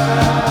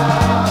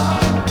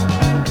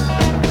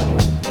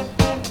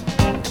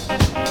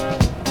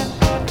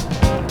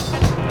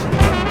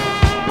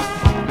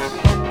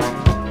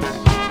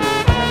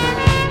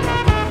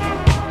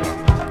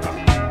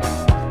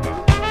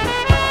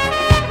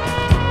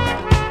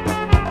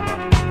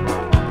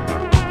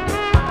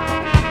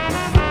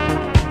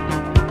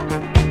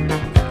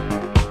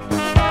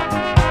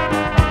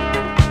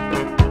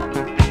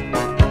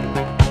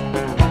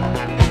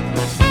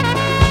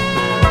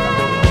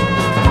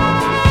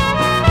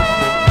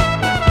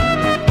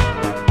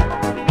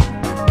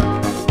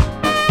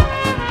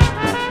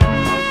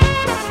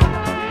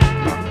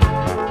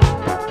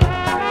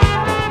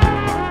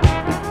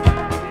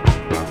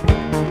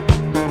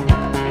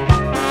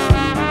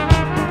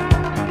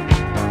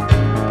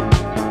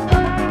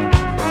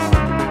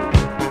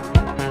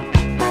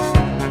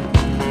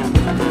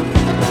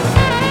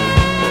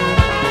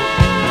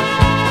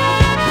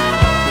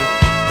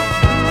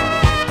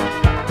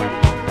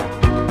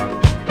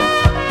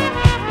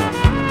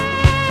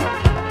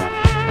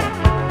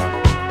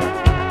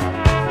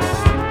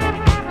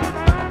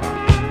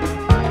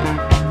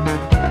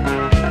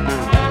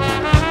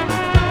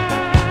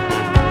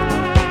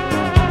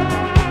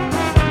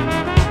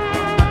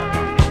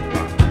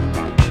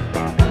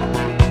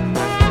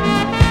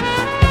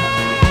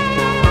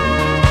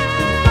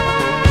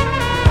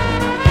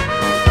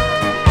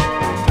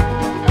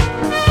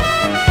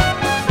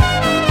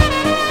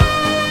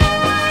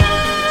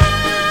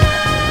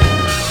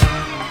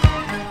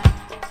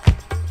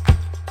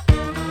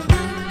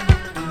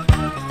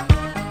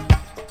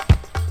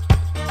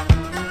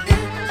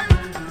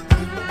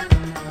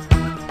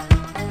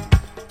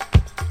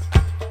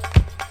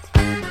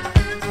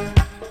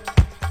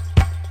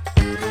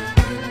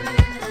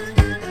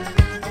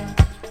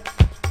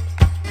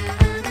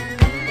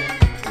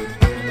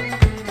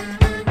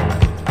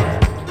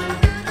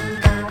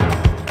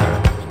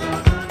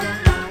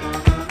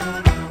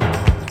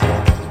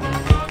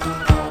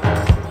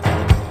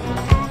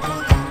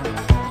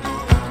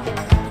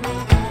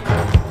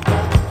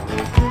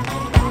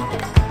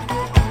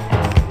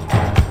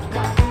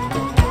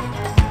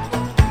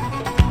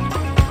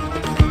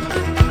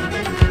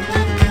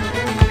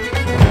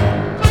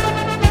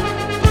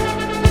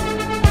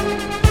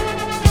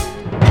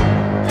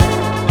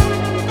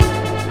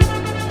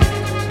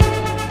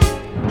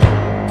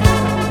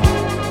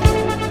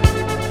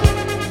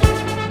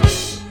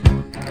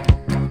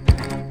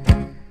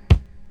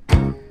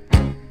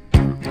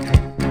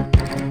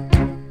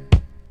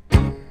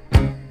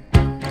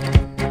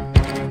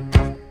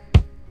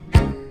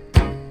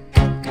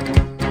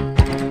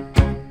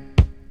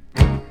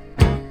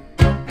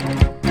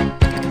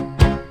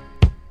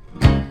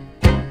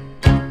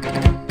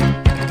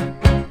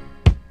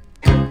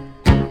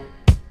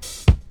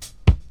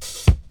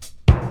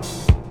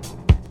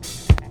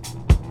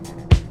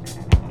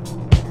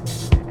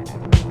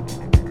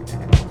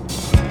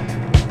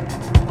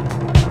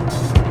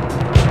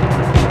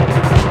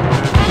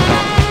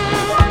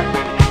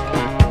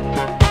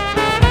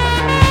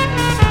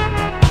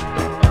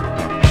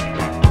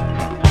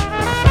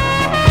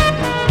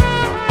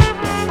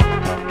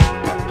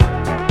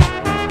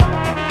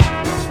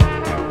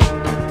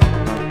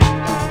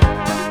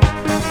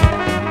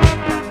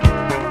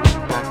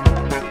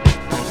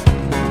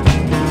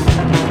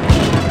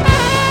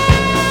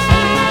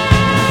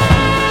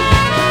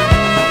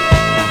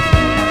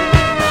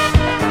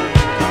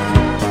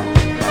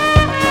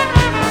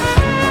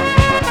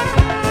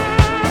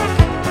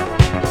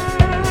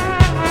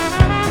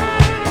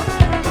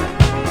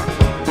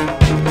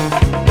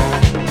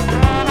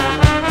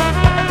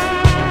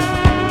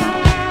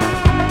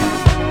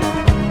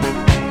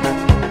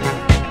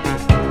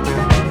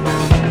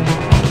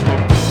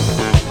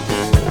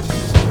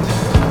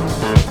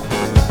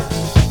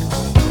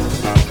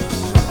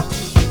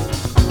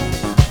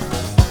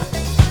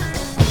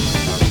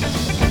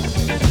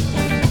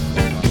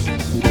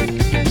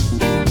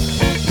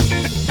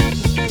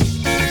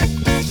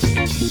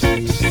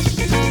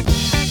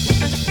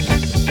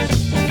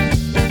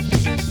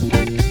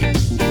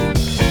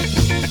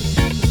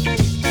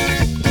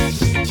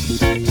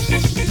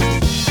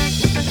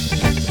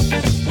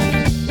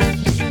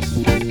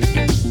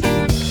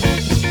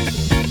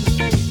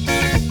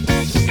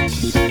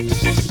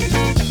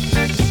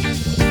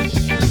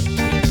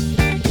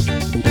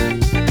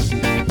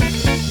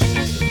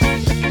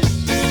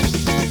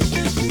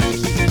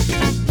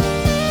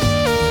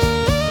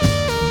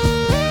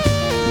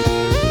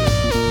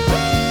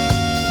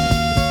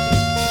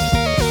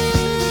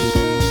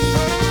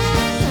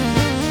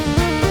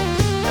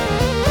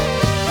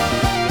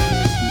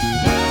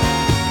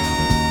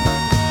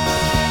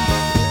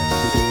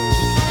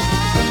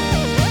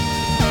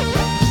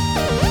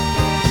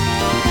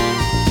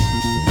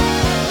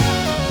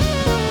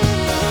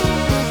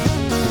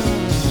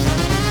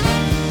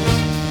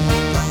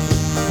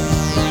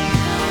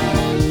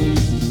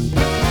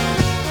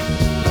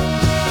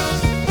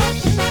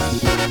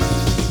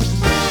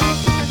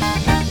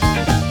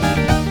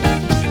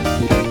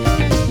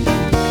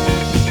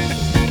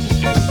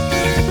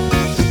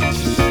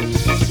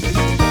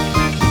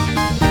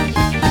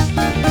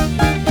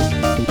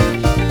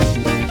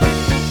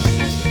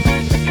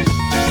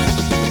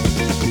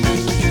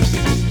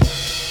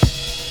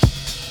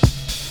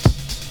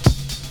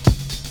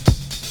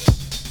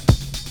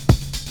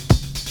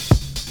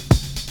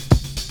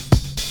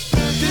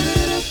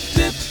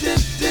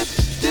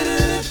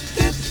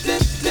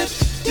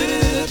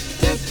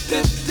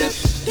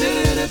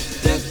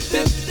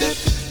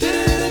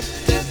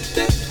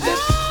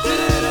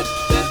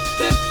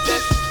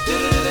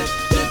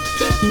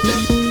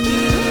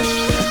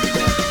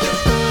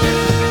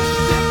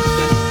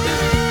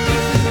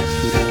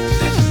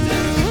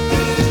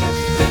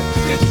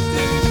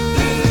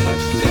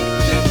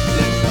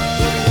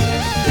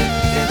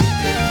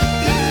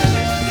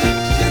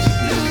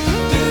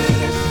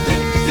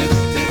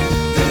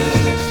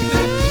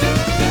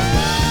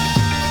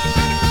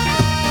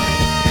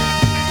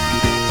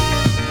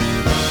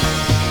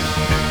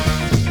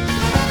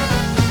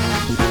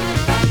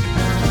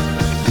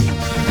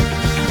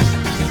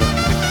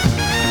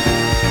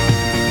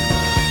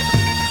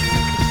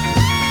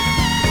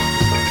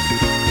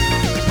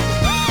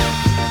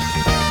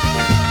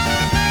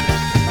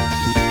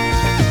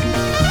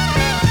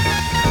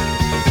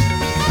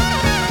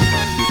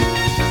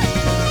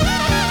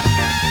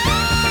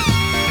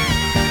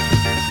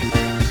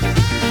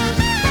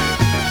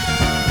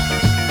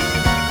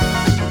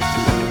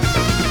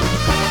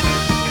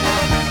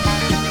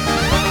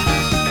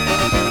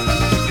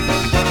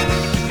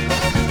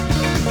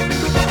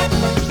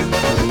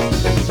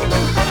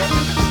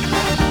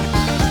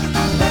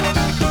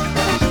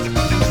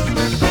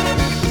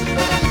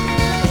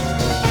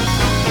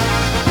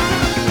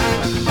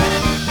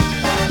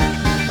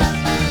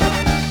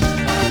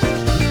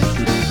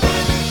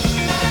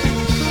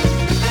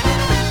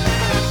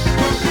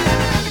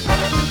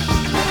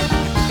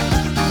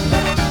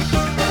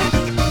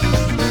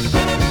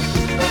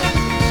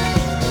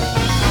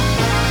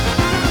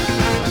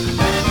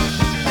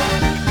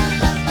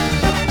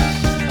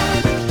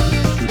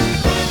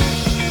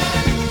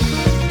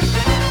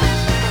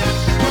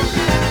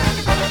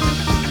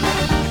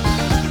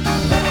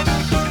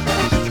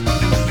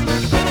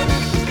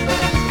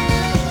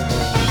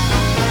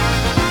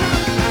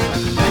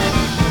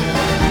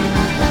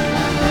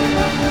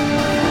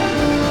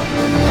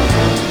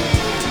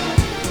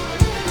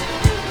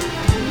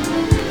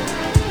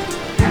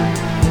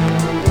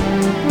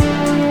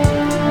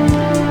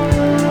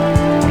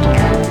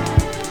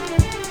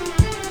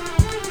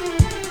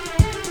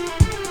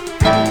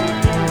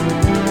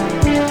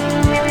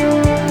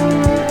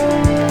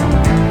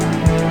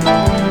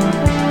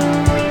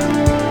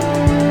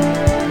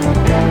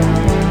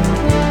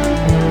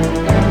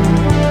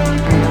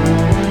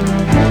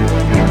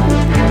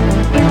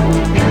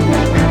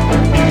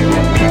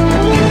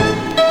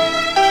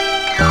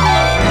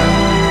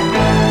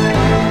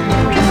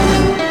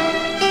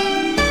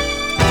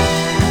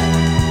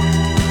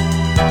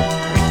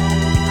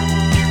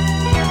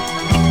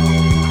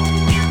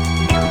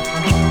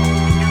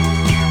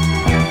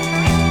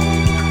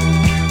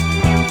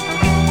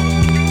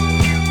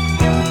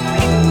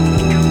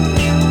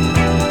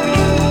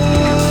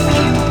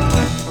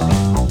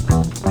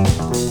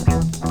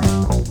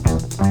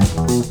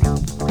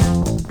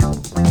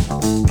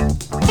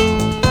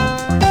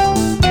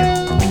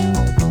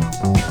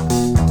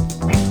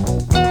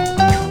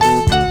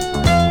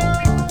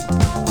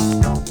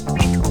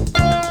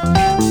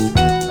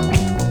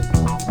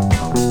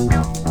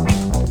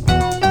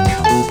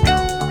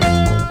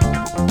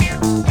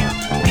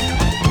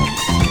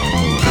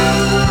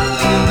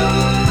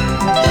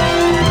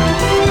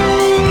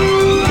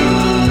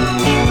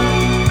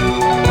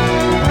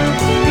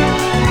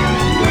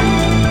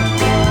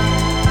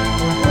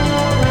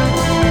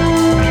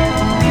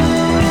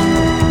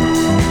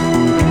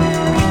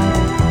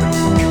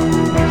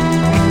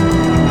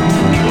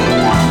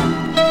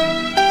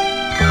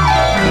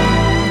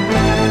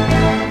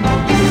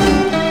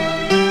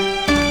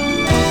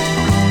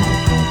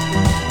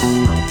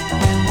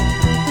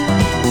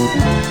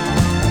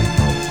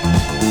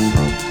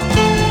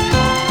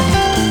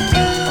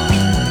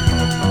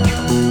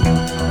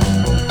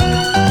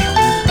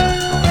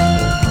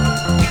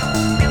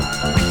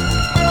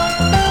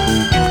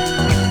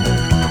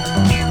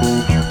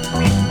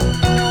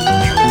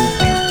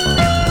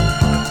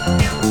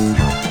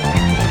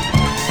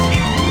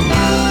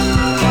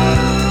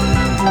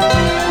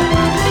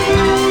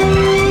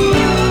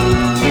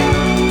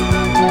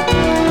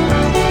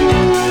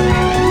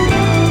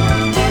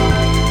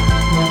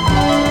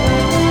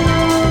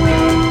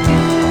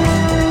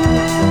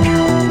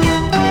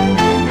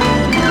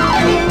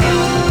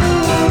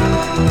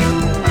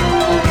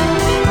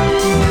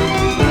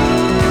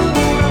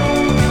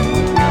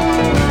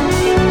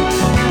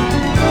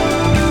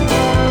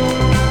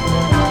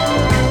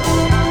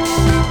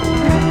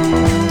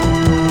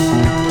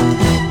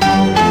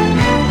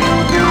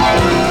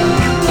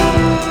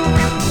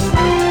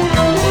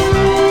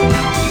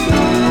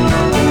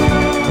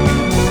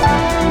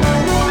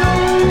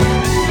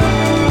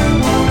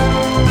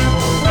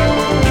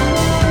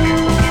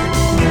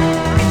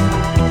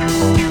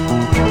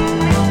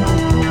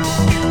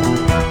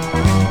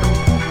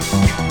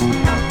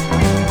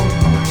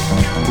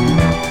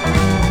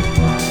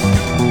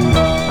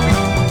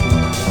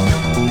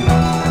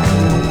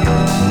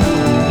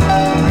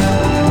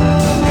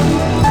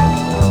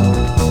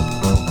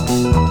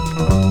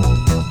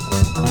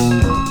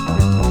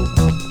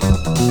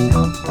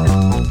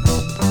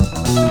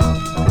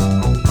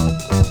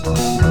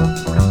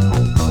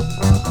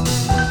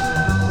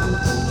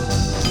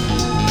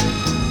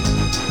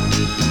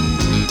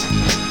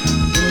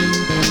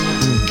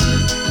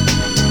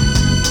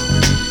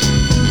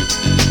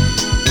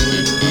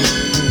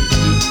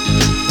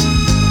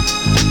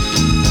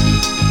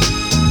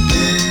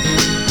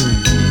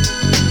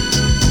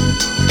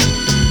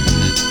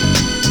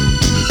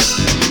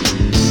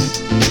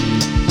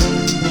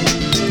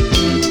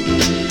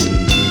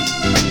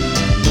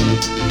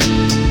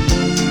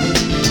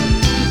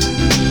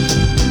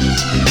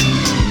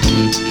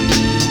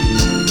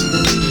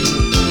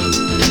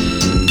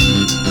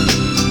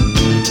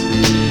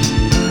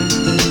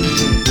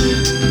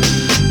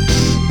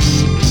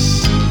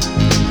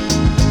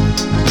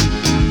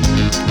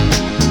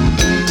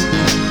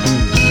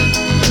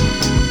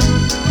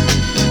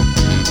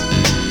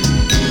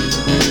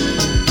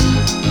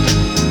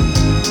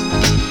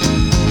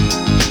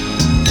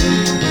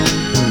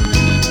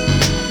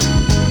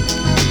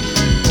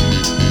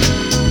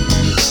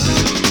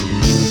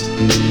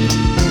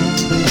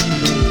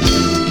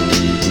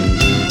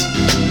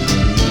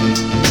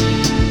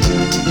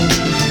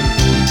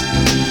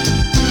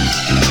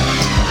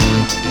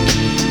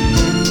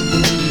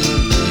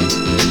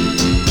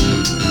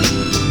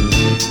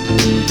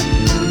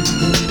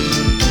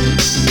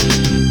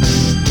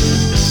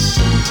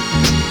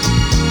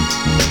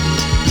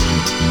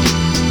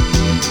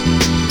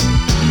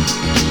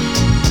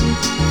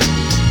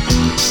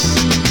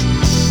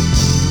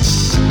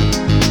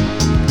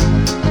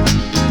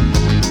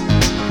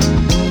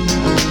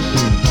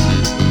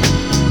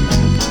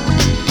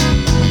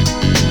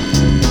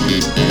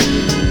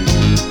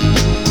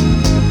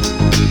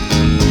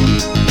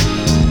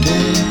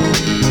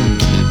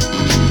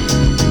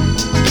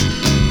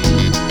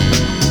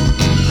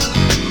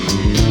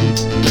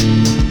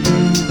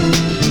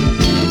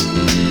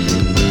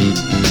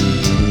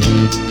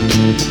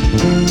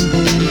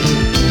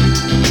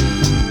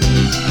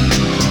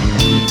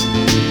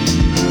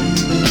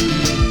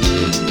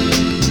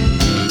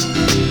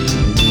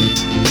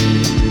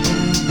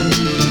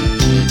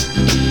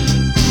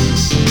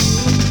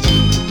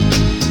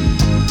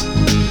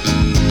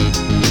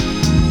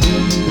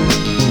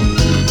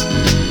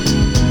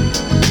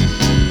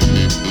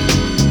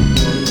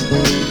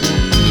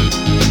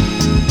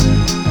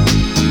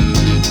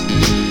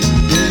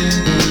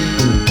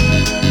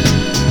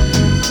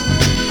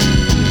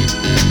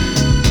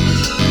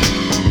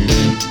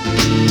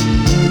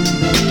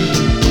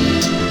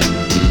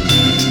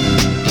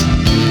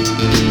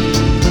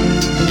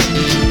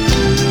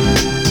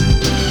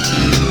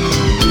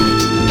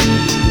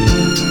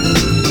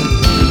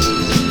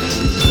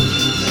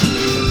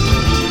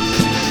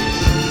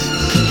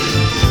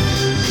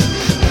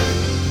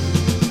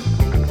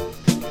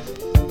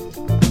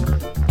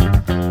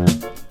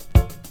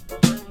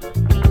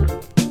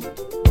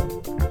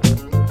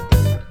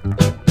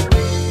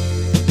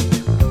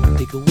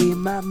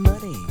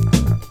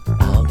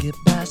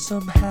 get by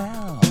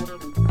somehow.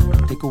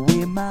 Take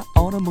away my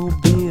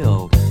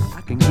automobile,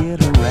 I can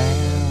get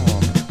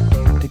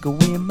around. Take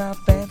away my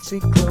fancy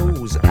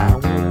clothes, I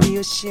won't be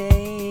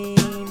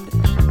ashamed.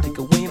 Take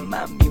away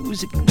my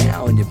music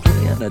now, and you're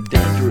playing a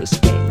dangerous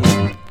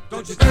game.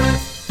 Don't you do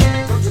it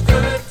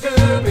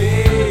to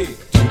me.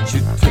 Don't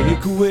you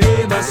take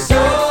away my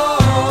soul.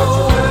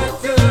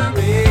 Don't you do it to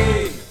me.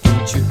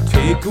 Don't you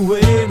take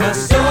away my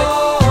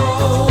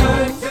soul. Don't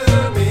you do it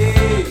to me.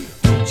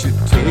 Don't you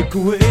take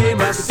away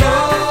my soul.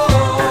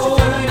 Don't you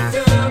do it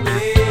to me.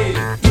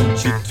 Don't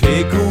you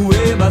take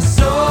away my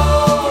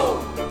soul.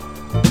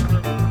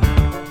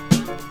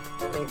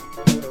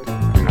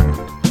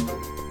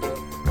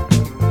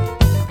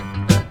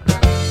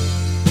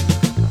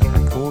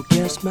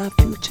 Forecast my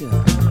future,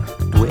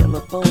 dwell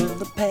upon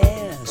the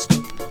past.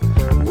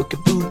 Wicked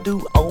voodoo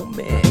on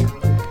me,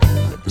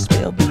 let the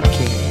spell be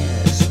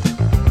cast.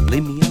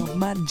 Lay me off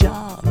my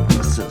job,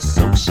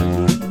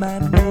 disassociate my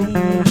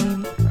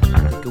name.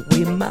 Take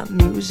away my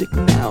music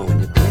now,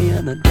 and you're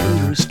playing a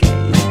dangerous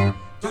game.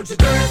 Don't you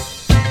do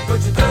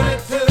it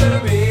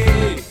to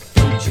me.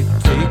 Don't you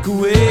take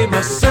away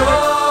my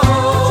soul.